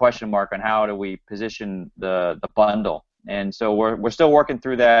a question mark on how do we position the bundle. And so we're still working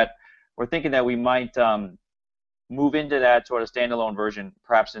through that. We're thinking that we might move into that sort of standalone version,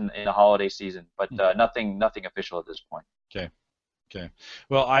 perhaps in the holiday season, but nothing official at this point. Okay. Okay.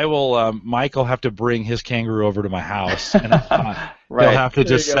 Well, I will. Mike will have to bring his Kangaroo over to my house, and right. He'll have to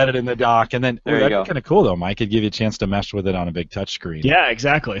just set it in the dock, and then that'd be kind of cool though. Mike could give you a chance to mess with it on a big touch screen. Yeah,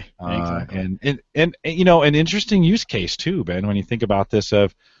 exactly. And you know, an interesting use case too, Ben, when you think about this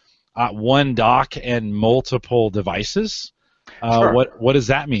of one dock and multiple devices. Sure. What does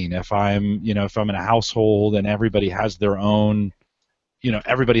that mean if I'm in a household and everybody has their own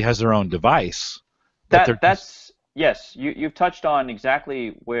device? Yes, you've touched on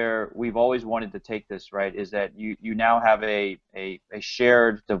exactly where we've always wanted to take this, right? Is that you now have a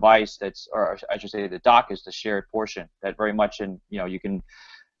shared device or I should say the dock is the shared portion that very much you can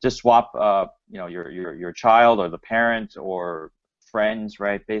just swap your child or the parent or friends,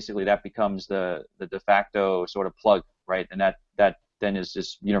 right? Basically that becomes the de facto sort of plug, right? And that then is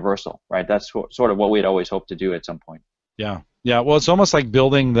just universal, right? That's sort of what we'd always hoped to do at some point. Yeah. Yeah, well, it's almost like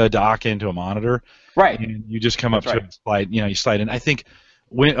building the dock into a monitor. Right. And you just come up to it, slide. You slide in. I think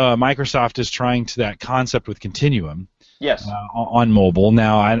when Microsoft is trying to that concept with Continuum. Yes. On mobile.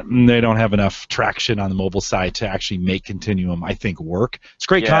 Now, they don't have enough traction on the mobile side to actually make Continuum, I think, work. It's a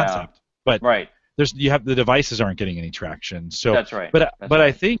great concept, but the devices aren't getting any traction. So that's right. But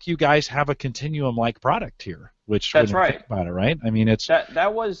I think you guys have a Continuum-like product here, which that's right. Think about it, right? I mean, it's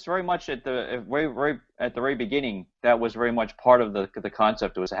that was very much at the very beginning. That was very much part of the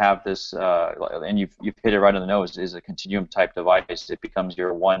concept was to have this, and you've hit it right on the nose. Is a Continuum type device. It becomes your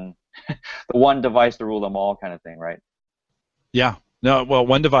the one device to rule them all kind of thing, right? Yeah. No. Well,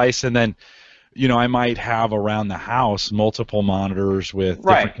 one device, and then I might have around the house multiple monitors with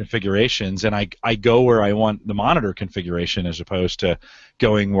different configurations, and I go where I want the monitor configuration as opposed to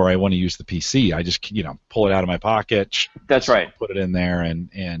going where I want to use the PC. I just pull it out of my pocket. That's right. Put it in there, and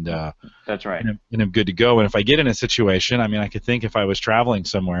that's right. And I'm good to go. And if I get in a situation, I mean, I could think if I was traveling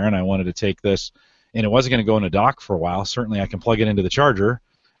somewhere and I wanted to take this, and it wasn't going to go in a dock for a while, certainly I can plug it into the charger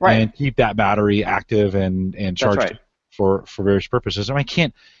and keep that battery active and charged. For various purposes. I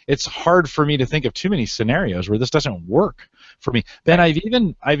mean, it's hard for me to think of too many scenarios where this doesn't work for me. Ben, I've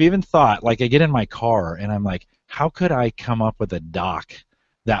even thought, like, I get in my car and I'm like, how could I come up with a dock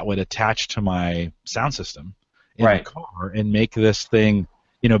that would attach to my sound system in the car and make this thing,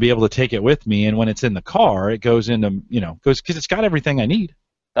 be able to take it with me, and when it's in the car, it goes into, because it's got everything I need.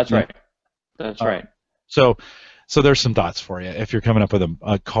 That's right. That's right. So there's some thoughts for you if you're coming up with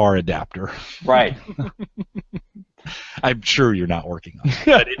a car adapter. Right. I'm sure you're not working on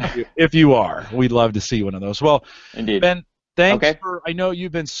it, but if you are, we'd love to see one of those. Well, indeed. Ben, thanks I know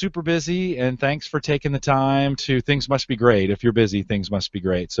you've been super busy, and thanks for taking the time Things must be great. If you're busy, things must be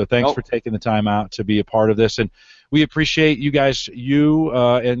great. So thanks for taking the time out to be a part of this, and we appreciate you guys,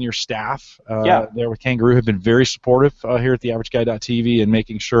 and your staff there with Kangaroo have been very supportive here at theaverageguy.tv and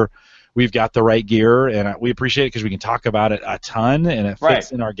making sure we've got the right gear, and we appreciate it because we can talk about it a ton, and it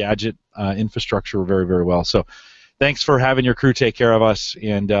fits in our gadget infrastructure very, very well. So thanks for having your crew take care of us,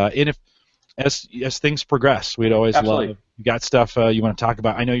 and if as things progress, we'd always love if you got stuff you want to talk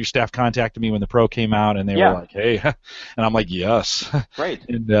about. I know your staff contacted me when the Pro came out, and they were like, "Hey," and I'm like, "Yes." Great.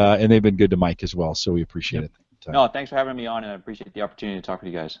 and they've been good to Mike as well, so we appreciate it. No, thanks for having me on, and I appreciate the opportunity to talk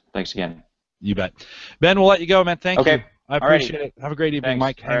with you guys. Thanks again. You bet. Ben, we'll let you go, man. Thank you. I appreciate it. Have a great evening,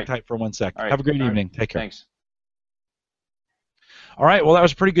 Mike. Hang tight for 1 sec. Have a great evening. Take care. Thanks. All right, well, that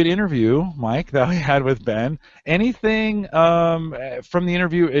was a pretty good interview, Mike, that we had with Ben. Anything from the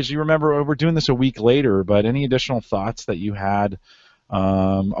interview, as you remember, we're doing this a week later, but any additional thoughts that you had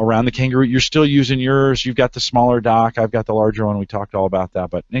around the Kangaroo? You're still using yours. You've got the smaller dock. I've got the larger one. We talked all about that,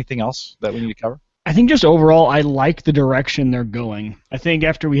 but anything else that we need to cover? I think just overall, I like the direction they're going. I think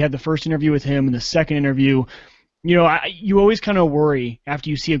after we had the first interview with him and the second interview, you always kind of worry after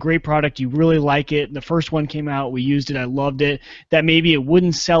you see a great product, you really like it. The first one came out, we used it, I loved it, that maybe it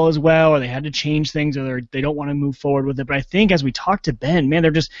wouldn't sell as well, or they had to change things, or they don't want to move forward with it. But I think as we talked to Ben, man, they're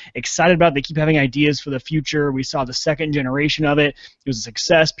just excited about it. They keep having ideas for the future. We saw the second generation of it. It was a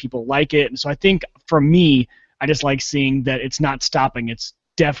success. People like it. And so I think for me, I just like seeing that it's not stopping. It's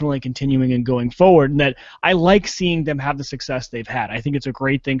definitely continuing and going forward, and that I like seeing them have the success they've had. I think it's a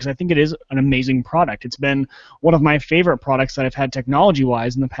great thing because I think it is an amazing product. It's been one of my favorite products that I've had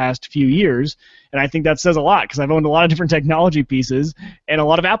technology-wise in the past few years, and I think that says a lot because I've owned a lot of different technology pieces and a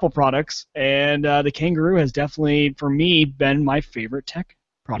lot of Apple products, and the Kangaroo has definitely, for me, been my favorite tech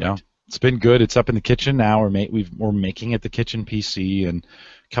product. Yeah, it's been good. It's up in the kitchen now. We're making it the kitchen PC, and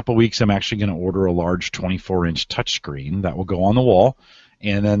a couple weeks I'm actually going to order a large 24-inch touchscreen that will go on the wall.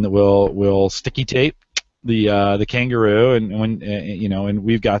 And then we'll sticky tape the Kangaroo, and when and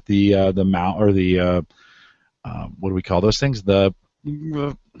we've got the mount or the what do we call those things?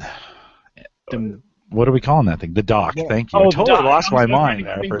 What are we calling that thing? The dock. Thank you. Oh, I totally dock. lost my mind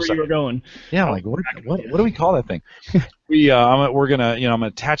there for a where second. you were going. Yeah, like what do we call that thing? We're gonna I'm gonna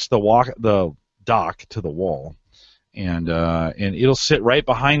attach the dock to the wall, and it'll sit right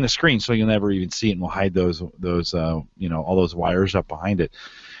behind the screen, so you'll never even see it, and we'll hide those all those wires up behind it.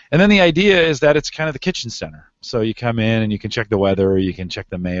 And then the idea is that it's kind of the kitchen center. So you come in and you can check the weather, you can check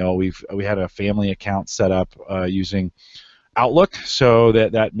the mail. We had a family account set up using Outlook, so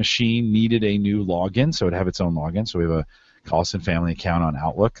that machine needed a new login, so it'd have its own login. So we have a Collison family account on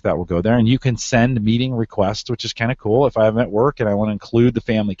Outlook that will go there, and you can send meeting requests, which is kind of cool. If I'm at work and I want to include the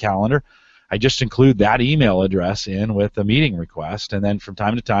family calendar, I just include that email address in with the meeting request, and then from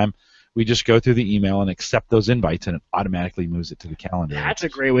time to time, we just go through the email and accept those invites, and it automatically moves it to the calendar. That's a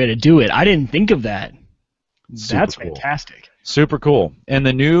great way to do it. I didn't think of that. That's cool. Fantastic. Super cool. And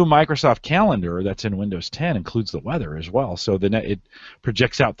the new Microsoft Calendar that's in Windows 10 includes the weather as well. So it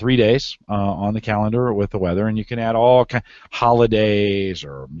projects out 3 days on the calendar with the weather, and you can add all holidays,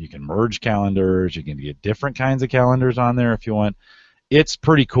 or you can merge calendars. You can get different kinds of calendars on there if you want. It's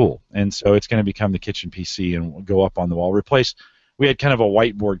pretty cool, and so it's going to become the kitchen PC and go up on the wall. We had kind of a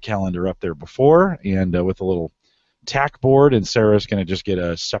whiteboard calendar up there before, and with a little tack board, and Sarah's going to just get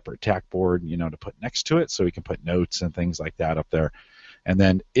a separate tack board, to put next to it, so we can put notes and things like that up there. And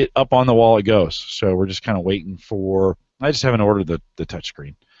then it up on the wall it goes. So we're just kind of waiting for. I just haven't ordered the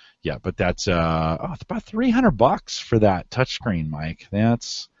touchscreen yet, but that's it's about $300 for that touchscreen, Mike.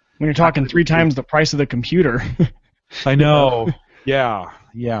 That's when you're talking 3 times the price of the computer. I know.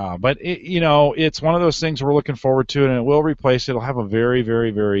 Yeah, but it's one of those things we're looking forward to, and it will replace it. It'll have a very, very,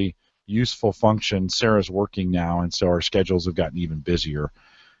 very useful function. Sarah's working now, and so our schedules have gotten even busier,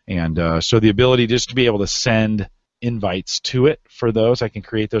 and so the ability just to be able to send invites to it for those, I can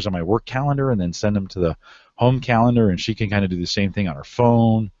create those on my work calendar and then send them to the home calendar, and she can kind of do the same thing on her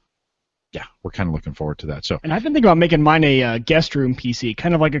phone. Yeah, we're kind of looking forward to that. And I've been thinking about making mine a guest room PC,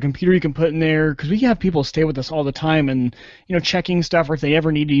 kind of like a computer you can put in there, because we have people stay with us all the time, and checking stuff, or if they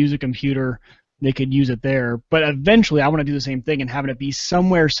ever need to use a computer, they could use it there. But eventually, I want to do the same thing and having it be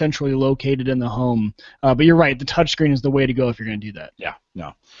somewhere centrally located in the home. But you're right, the touchscreen is the way to go if you're going to do that. Yeah,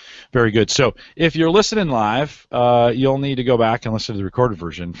 no, very good. So if you're listening live, you'll need to go back and listen to the recorded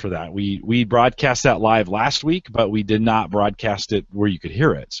version for that. We broadcast that live last week, but we did not broadcast it where you could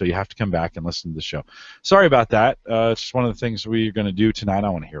hear it. So you have to come back and listen to the show. Sorry about that. It's just one of the things we're going to do tonight. I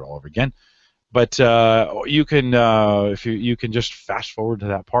want to hear it all over again. But you can, if you can just fast forward to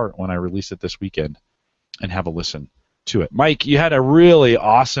that part when I release it this weekend, and have a listen to it. Mike, you had a really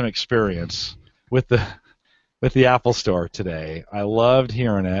awesome experience with the Apple Store today. I loved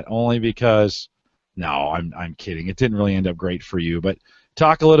hearing it, only because, no, I'm kidding. It didn't really end up great for you, but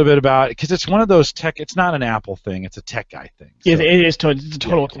talk a little bit about it, because it's one of those tech. It's not an Apple thing. It's a tech guy thing. So. It is. It's a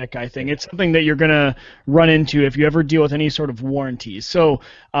total tech guy thing. It's something that you're gonna run into if you ever deal with any sort of warranties. So,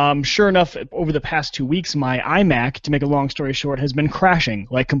 sure enough, over the past 2 weeks, my iMac, to make a long story short, has been crashing,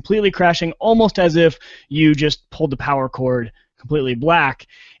 like completely crashing, almost as if you just pulled the power cord completely black.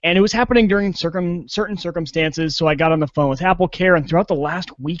 And it was happening during certain circumstances, so I got on the phone with AppleCare, and throughout the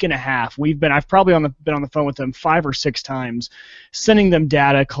last week and a half, I've probably been on the phone with them 5 or 6 times, sending them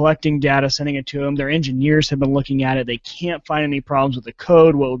data, collecting data, sending it to them. Their engineers have been looking at it. They can't find any problems with the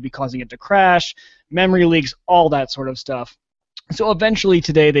code, what would be causing it to crash, memory leaks, all that sort of stuff. So eventually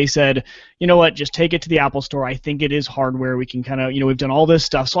today they said, you know what, just take it to the Apple Store. I think it is hardware. We can kind of, we've done all this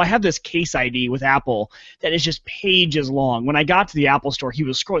stuff. So I have this case ID with Apple that is just pages long. When I got to the Apple Store, he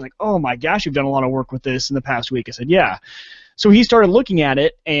was scrolling like, oh my gosh, you've done a lot of work with this in the past week. I said, yeah. So he started looking at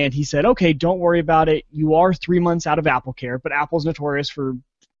it, and he said, okay, don't worry about it. You are 3 months out of AppleCare, but Apple's notorious for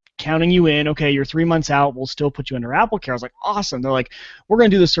counting you in. Okay, you're 3 months out. We'll still put you under AppleCare. I was like, awesome. They're like, we're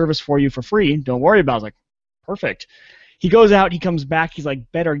going to do the service for you for free. Don't worry about it. I was like, perfect. He goes out, he comes back, he's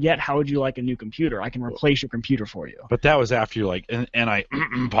like, better yet, how would you like a new computer? I can replace your computer for you. But that was after you and I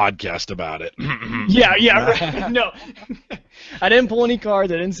podcast about it. Yeah, right. No. I didn't pull any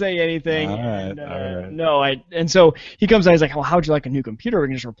cards, I didn't say anything. All right. No, and so he comes out, he's like, well, how'd you like a new computer? We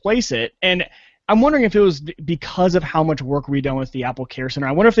can just replace it. And I'm wondering if it was because of how much work we've done with the Apple Care Center.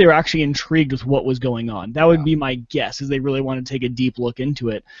 I wonder if they were actually intrigued with what was going on. That would be my guess, is they really want to take a deep look into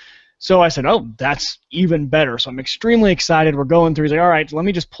it. So I said, oh, that's even better. So I'm extremely excited. We're going through. He's like, all right, let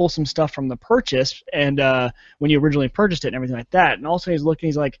me just pull some stuff from the purchase and when you originally purchased it and everything like that. And also he's looking,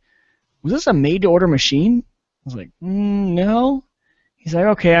 he's like, was this a made-to-order machine? I was like, no. He's like,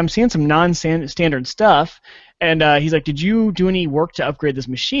 okay, I'm seeing some non-standard stuff. And he's like, did you do any work to upgrade this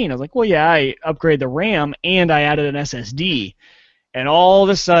machine? I was like, well, yeah, I upgraded the RAM and I added an SSD. And all of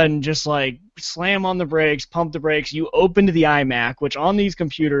a sudden, just like slam on the brakes, pump the brakes, you open to the iMac, which on these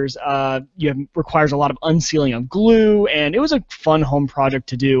computers requires a lot of unsealing of glue, and it was a fun home project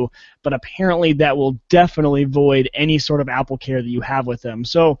to do, but apparently that will definitely void any sort of Apple Care that you have with them.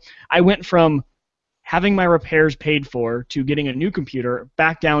 So I went from having my repairs paid for to getting a new computer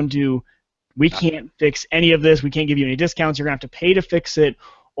back down to we can't fix any of this, we can't give you any discounts, you're going to have to pay to fix it,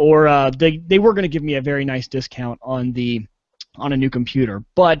 or they were going to give me a very nice discount on a new computer.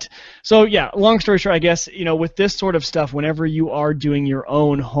 But so yeah, long story short, I guess, with this sort of stuff, whenever you are doing your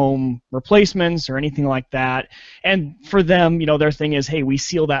own home replacements or anything like that, and for them, their thing is, hey, we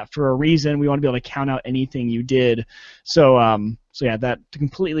seal that for a reason. We want to be able to count out anything you did. So yeah, that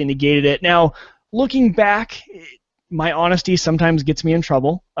completely negated it. Now, looking back, my honesty sometimes gets me in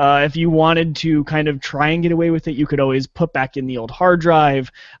trouble. If you wanted to kind of try and get away with it, you could always put back in the old hard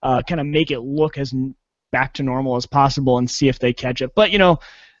drive, kind of make it look as back to normal as possible and see if they catch it. But,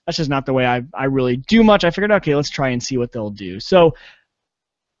 that's just not the way I really do much. I figured, okay, let's try and see what they'll do. So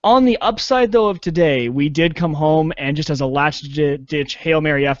on the upside, though, of today, we did come home, and just as a last-ditch Hail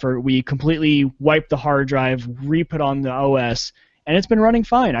Mary effort, we completely wiped the hard drive, re-put on the OS, and it's been running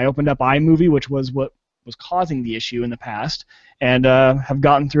fine. I opened up iMovie, which was what was causing the issue in the past, and have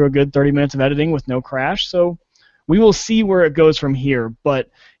gotten through a good 30 minutes of editing with no crash. So we will see where it goes from here.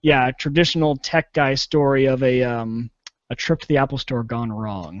 But yeah, a traditional tech guy story of a trip to the Apple Store gone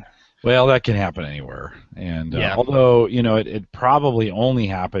wrong. Well, that can happen anywhere. And yeah. Although, it probably only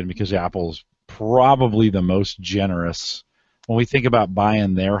happened because Apple's probably the most generous. When we think about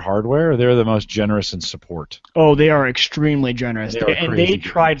buying their hardware, they're the most generous in support. Oh, they are extremely generous. They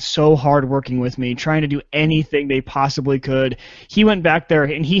tried so hard working with me, trying to do anything they possibly could. He went back there,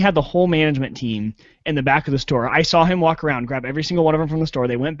 and he had the whole management team in the back of the store. I saw him walk around, grab every single one of them from the store.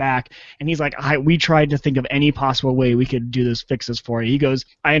 They went back, and he's like, we tried to think of any possible way we could do those fixes for you. He goes,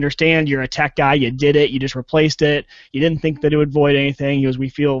 I understand you're a tech guy. You did it. You just replaced it. You didn't think that it would void anything. He goes, we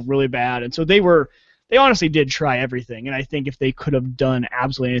feel really bad. And so they honestly did try everything, and I think if they could have done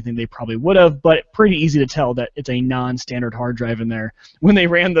absolutely anything, they probably would have, but pretty easy to tell that it's a non-standard hard drive in there. When they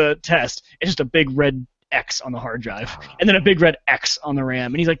ran the test, it's just a big red X on the hard drive, and then a big red X on the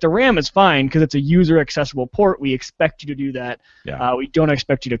RAM. And he's like, the RAM is fine because it's a user-accessible port. We expect you to do that. Yeah. We don't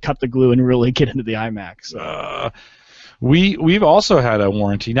expect you to cut the glue and really get into the iMac. So. We've also had a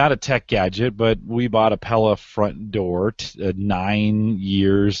warranty, not a tech gadget, but we bought a Pella front door 9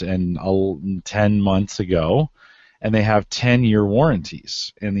 years and 10 months ago, and they have 10-year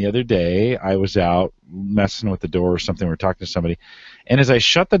warranties. And the other day, I was out messing with the door or something. We were talking to somebody, and as I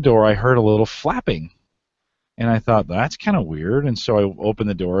shut the door, I heard a little flapping. And I thought, that's kind of weird. And so I opened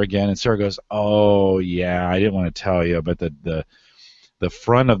the door again, and Sarah goes, oh, yeah, I didn't want to tell you, but the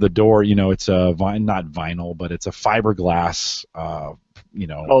front of the door, it's a not vinyl, but it's a fiberglass,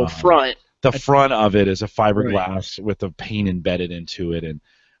 front. The front of it is a fiberglass with a pane embedded into it, and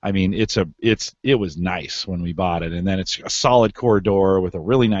I mean, it was nice when we bought it, and then it's a solid core door with a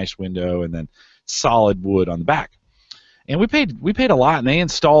really nice window, and then solid wood on the back. And we paid a lot, and they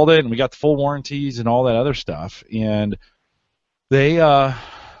installed it, and we got the full warranties and all that other stuff, and they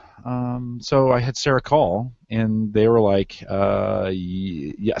so I had Sarah call, and they were like,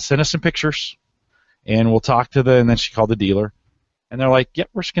 yeah, send us some pictures, and we'll talk to and then she called the dealer, and they're like, yep,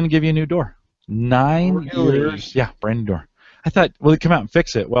 we're just going to give you a new door. 9 years. Yeah, brand new door. I thought, well, they come out and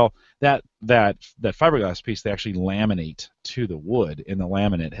fix it. Well, that fiberglass piece, they actually laminate to the wood, and the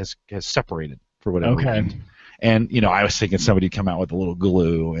laminate has separated for whatever reason. And, I was thinking somebody would come out with a little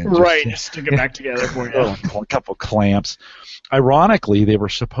glue and just stick it back together for you. A couple clamps. Ironically, they were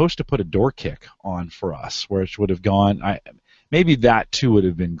supposed to put a door kick on for us, which would have gone. Maybe that too would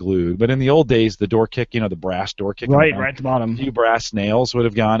have been glued. But in the old days, the door kick, the brass door kick, right at the bottom, a few brass nails would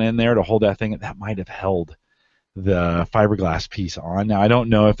have gone in there to hold that thing. That might have held the fiberglass piece on. Now, I don't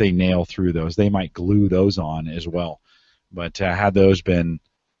know if they nail through those. They might glue those on as well. But had those been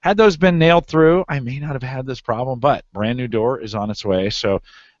nailed through, I may not have had this problem, but brand new door is on its way. So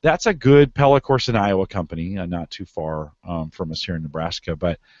that's a good Pella, of course, an Iowa company, not too far from us here in Nebraska.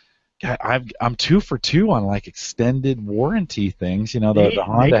 But God, I'm 2 for 2 on like extended warranty things. The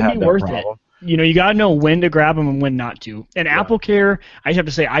Honda had that problem. You got to know when to grab them and when not to. And Apple Care, I have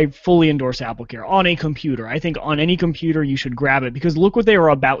to say, I fully endorse Apple Care on a computer. I think on any computer you should grab it because look what they were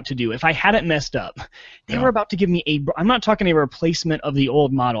about to do. If I hadn't messed up, they were about to give me I'm not talking a replacement of the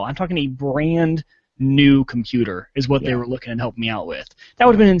old model. I'm talking a brand new computer is what they were looking to help me out with. That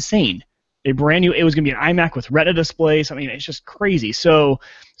would have been insane. a brand new. It was going to be an iMac with Retina displays. I mean, it's just crazy. So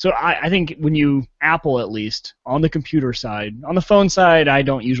I think when you Apple, at least on the computer side, on the phone side, I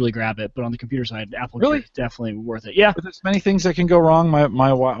don't usually grab it, but on the computer side, Apple is definitely worth it. Yeah. But there's many things that can go wrong.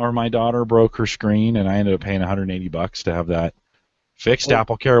 My daughter broke her screen, and I ended up paying $180 to have that fixed.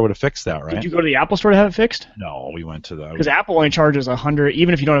 Apple Care would have fixed that, right? Did you go to the Apple store to have it fixed? No, we went to the. Because Apple only charges $100,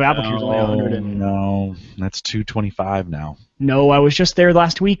 even if you don't have Apple Care, it's only $100. No, that's $225 now. No, I was just there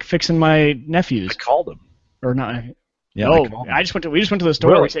last week fixing my nephew's. I called him. Or not? Yeah, no, we just went to the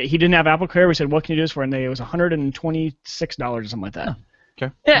store. Really? We said he didn't have Apple Care. We said, what can you do this for? And it was $126 or something like that. Oh,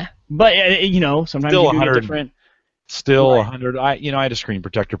 okay. Yeah, but sometimes Still you do get different. Still Right. 100. I had a screen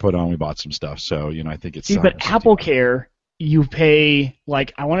protector put on. We bought some stuff, so I think it's. See, but Apple Care, you pay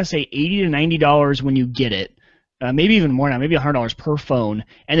I want to say $80 to $90 when you get it, maybe even more now, maybe $100 per phone,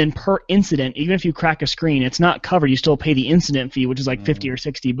 and then per incident. Even if you crack a screen, it's not covered. You still pay the incident fee, which is like $50 or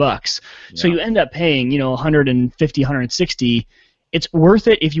 $60. Yeah. So you end up paying $150, $160. It's worth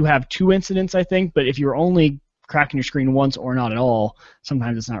it if you have 2 incidents, I think. But if you're only cracking your screen once or not at all,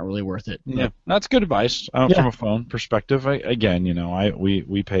 sometimes it's not really worth it. Yeah, that's good advice from a phone perspective.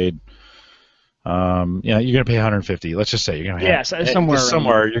 We paid. You're gonna pay $150. Let's just say you're gonna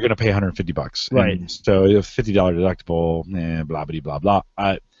somewhere you're gonna pay $150. Right. And so a $50 deductible, blah blah blah blah.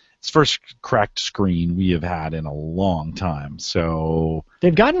 It's the first cracked screen we have had in a long time. So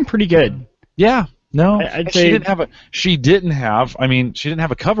they've gotten pretty good. Yeah. No, I'd say she didn't have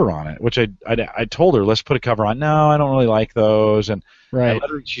a cover on it, which I told her, let's put a cover on. No, I don't really like those. And right. I let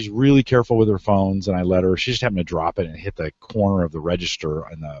her, she's really careful with her phones, and she just happened to drop it and hit the corner of the register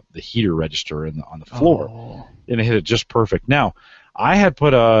and the heater register on the floor, and it hit it just perfect. Now, I had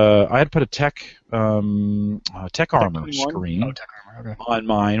put a Tech Armor screen on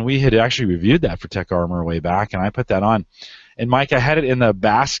mine. We had actually reviewed that for Tech Armor way back, and I put that on. And Mike, I had it in the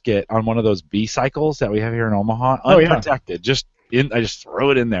basket on one of those B cycles that we have here in Omaha, unprotected. I just throw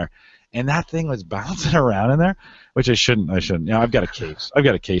it in there, and that thing was bouncing around in there, which I shouldn't. I've got a case. I've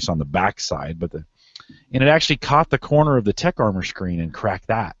got a case on the back side, and it actually caught the corner of the Tech Armor screen and cracked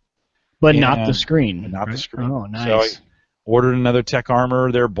that. But not the screen. Not the screen. Oh, nice. So I ordered another Tech Armor.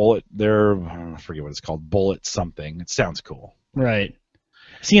 I forget what it's called. Bullet something. It sounds cool. Right.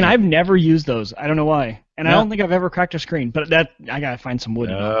 See, and I've never used those. I don't know why. And I don't think I've ever cracked a screen. But I gotta find some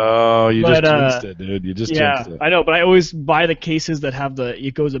wood. Oh, you just jinxed it, dude. You just jinxed it. I know, but I always buy the cases that have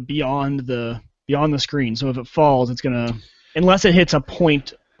it goes beyond the screen. So if it falls, it's gonna, unless it hits a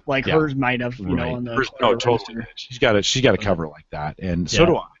point like hers might have, on the. No, totally. She's got a cover like that, and so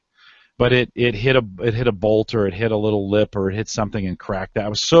do I. But it hit a bolt, or it hit a little lip, or it hit something and cracked that. I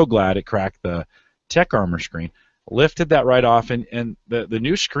was so glad it cracked the Tech Armor screen. Lifted that right off, and the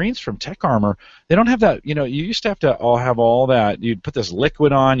new screens from Tech Armor, they don't have that. You used to have to have all that. You'd put this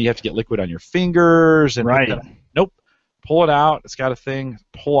liquid on. You have to get liquid on your fingers. And nope. Pull it out. It's got a thing.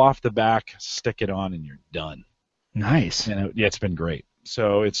 Pull off the back. Stick it on, and you're done. Nice. And it's been great.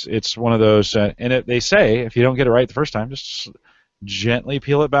 So it's one of those. And they say if you don't get it right the first time, just gently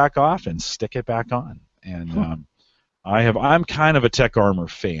peel it back off and stick it back on. And I'm kind of a Tech Armor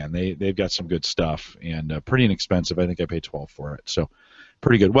fan. They've got some good stuff and pretty inexpensive. I think I paid $12 for it, so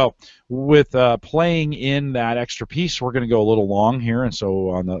pretty good. Well, with playing in that extra piece, we're going to go a little long here, and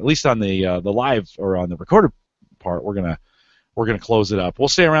so at least on the live or on the recorded part, we're gonna close it up. We'll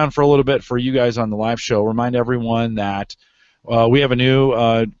stay around for a little bit for you guys on the live show. Remind everyone that we have a new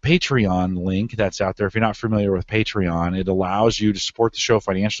Patreon link that's out there. If you're not familiar with Patreon, it allows you to support the show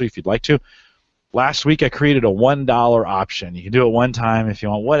financially if you'd like to. Last week I created a $1 option. You can do it one time if you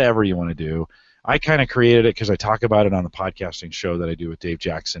want, whatever you want to do. I kind of created it because I talk about it on the podcasting show that I do with Dave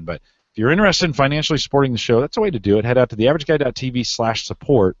Jackson. But if you're interested in financially supporting the show, that's a way to do it. Head out to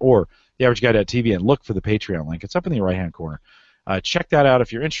theaverageguy.tv/support or theaverageguy.tv and look for the Patreon link. It's up in the right-hand corner. Check that out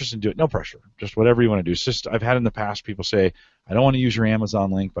if you're interested in doing it. No pressure. Just whatever you want to do. It's just I've had in the past people say, I don't want to use your Amazon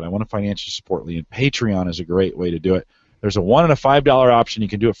link, but I want to financially support you. And Patreon is a great way to do it. There's a $1 and a $5 option. You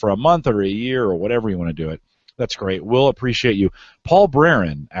can do it for a month or a year or whatever you want to do it. That's great. We'll appreciate you. Paul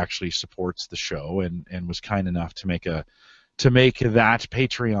Brerin actually supports the show and was kind enough to make that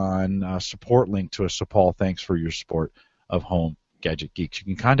Patreon support link to us. So, Paul, thanks for your support of Home Gadget Geeks. You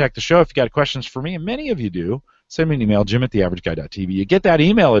can contact the show if you got questions for me, and many of you do. Send me an email, jim@theaverageguy.tv. You get that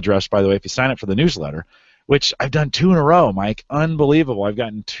email address, by the way, if you sign up for the newsletter, which I've done 2 in a row, Mike. Unbelievable. I've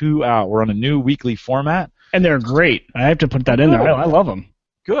gotten 2 out. We're on a new weekly format. And they're great. I have to put that in there. I love them.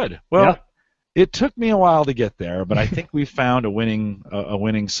 Good. Well, It took me a while to get there, but I think we found a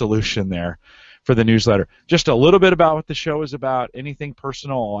winning solution there for the newsletter. Just a little bit about what the show is about. Anything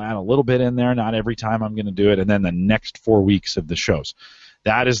personal, I'll add a little bit in there. Not every time I'm going to do it. And then the next 4 weeks of the shows.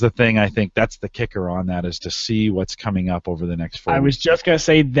 that is the thing. I think that's the kicker on that, is to see what's coming up over the next 4 weeks. I was just going to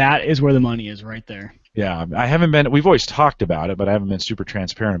say that is where the money is, right there. Yeah, we've always talked about it, but I haven't been super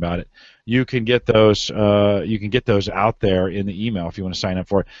transparent about it. You can get those out there in the email if you want to sign up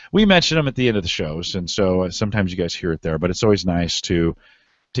for it. We mention them at the end of the shows, and so sometimes you guys hear it there, but it's always nice to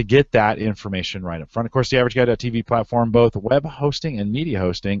get that information right up front. Of course, the AverageGuy.tv platform, both web hosting and media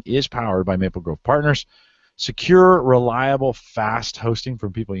hosting, is powered by Maple Grove Partners. Secure, reliable, fast hosting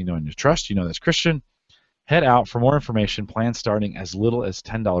from people you know and you trust. You know that's Christian. Head out for more information. Plans starting as little as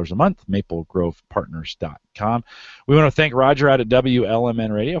 $10 a month. MapleGrovePartners.com. We want to thank Roger out at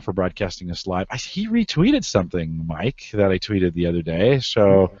WLMN Radio for broadcasting us live. He retweeted something, Mike, that I tweeted the other day.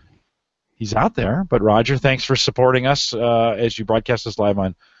 So he's out there. But Roger, thanks for supporting us as you broadcast us live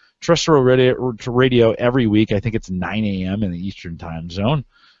on terrestrial radio every week. I think it's 9 a.m. in the Eastern Time Zone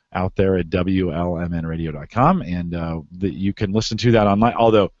out there at WLMNradio.com. And you can listen to that online,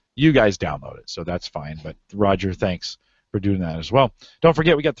 although you guys download it, so that's fine. But Roger, thanks for doing that as well. Don't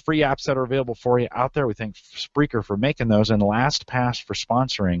forget, we got the free apps that are available for you out there. We thank Spreaker for making those, and LastPass for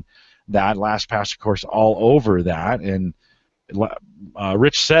sponsoring that. LastPass, of course, all over that. And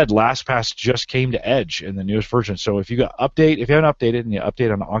Rich said LastPass just came to Edge in the newest version. So if you haven't updated and you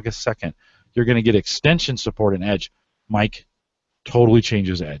update on August 2nd, you're going to get extension support in Edge. Mike, totally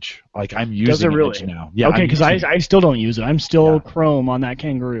changes Edge. Like, I'm using Edge now. Yeah, okay, because I still don't use it. I'm still Chrome on that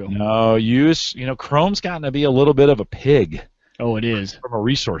Kangaroo. No, Chrome's gotten to be a little bit of a pig. Oh, it is. From a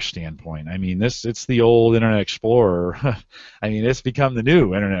resource standpoint. I mean, it's the old Internet Explorer. I mean, it's become the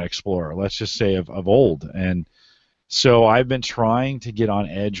new Internet Explorer, let's just say, of old. And so I've been trying to get on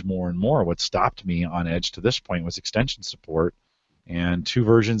Edge more and more. What stopped me on Edge to this point was extension support. And 2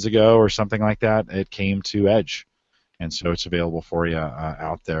 versions ago or something like that, it came to Edge. And so it's available for you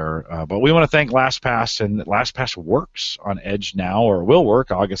out there. But we want to thank LastPass, and LastPass works on Edge now, or will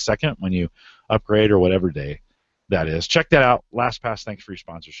work August 2nd when you upgrade, or whatever day that is. Check that out. LastPass, thanks for your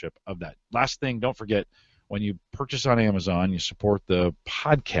sponsorship of that. Last thing, don't forget, when you purchase on Amazon, you support the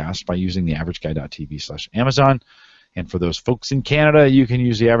podcast by using the AverageGuy.tv/Amazon. And for those folks in Canada, you can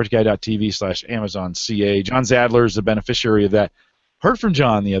use the AverageGuy.tv/AmazonCA. John Zadler is the beneficiary of that. Heard from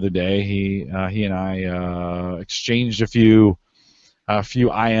John the other day. He and I exchanged a few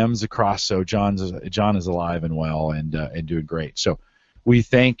IMs across. So John is alive and well and doing great. So we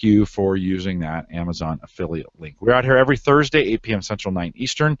thank you for using that Amazon affiliate link. We're out here every Thursday, 8 p.m. Central, 9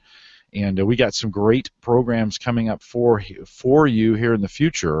 Eastern, and we got some great programs coming up for you here in the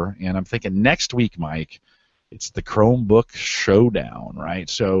future. And I'm thinking next week, Mike, it's the Chromebook Showdown, right?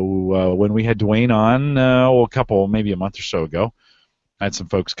 So when we had Dwayne on maybe a month or so ago, I had some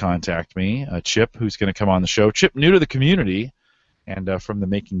folks contact me. Chip, who's going to come on the show. Chip, new to the community, and from the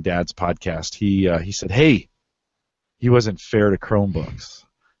Making Dads podcast, he said, hey, he wasn't fair to Chromebooks.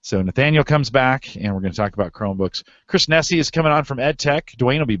 So Nathaniel comes back, and we're going to talk about Chromebooks. Chris Nessie is coming on from EdTech.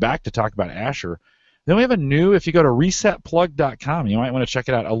 Dwayne will be back to talk about Asher. Then we have if you go to resetplug.com, you might want to check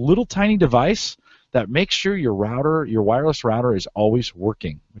it out, a little tiny device that makes sure your wireless router is always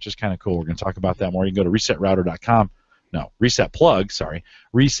working, which is kind of cool. We're going to talk about that more. You can go to resetplug.com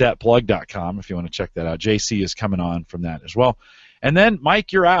if you want to check that out. JC is coming on from that as well. And then,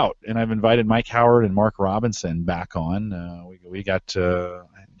 Mike, you're out, and I've invited Mike Howard and Mark Robinson back on. We got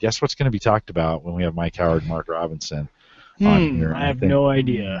guess what's going to be talked about when we have Mike Howard and Mark Robinson on here. I have no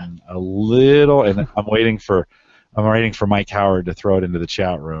idea. A little, and I'm waiting for Mike Howard to throw it into the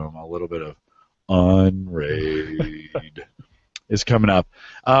chat room. A little bit of Unraid is coming up.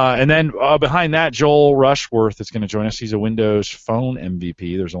 And then behind that, Joel Rushworth is going to join us. He's a Windows Phone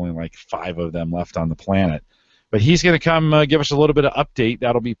MVP. There's only like 5 of them left on the planet. But he's going to come give us a little bit of update.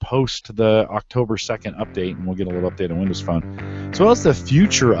 That'll be post the October 2nd update, and we'll get a little update on Windows Phone, as well as the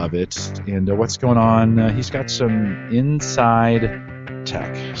future of it and what's going on. He's got some inside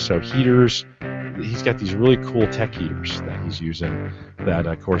tech. So heaters. He's got these really cool tech heaters that he's using that,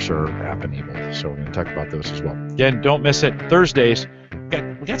 of course, are app-enabled. So we're going to talk about those as well. Again, don't miss it. Thursdays,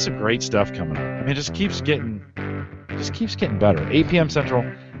 we got some great stuff coming up. I mean, it just keeps getting better. 8 p.m. Central,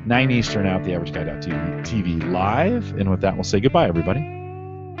 9 Eastern out, the AverageGuy.tv live. And with that, we'll say goodbye, everybody.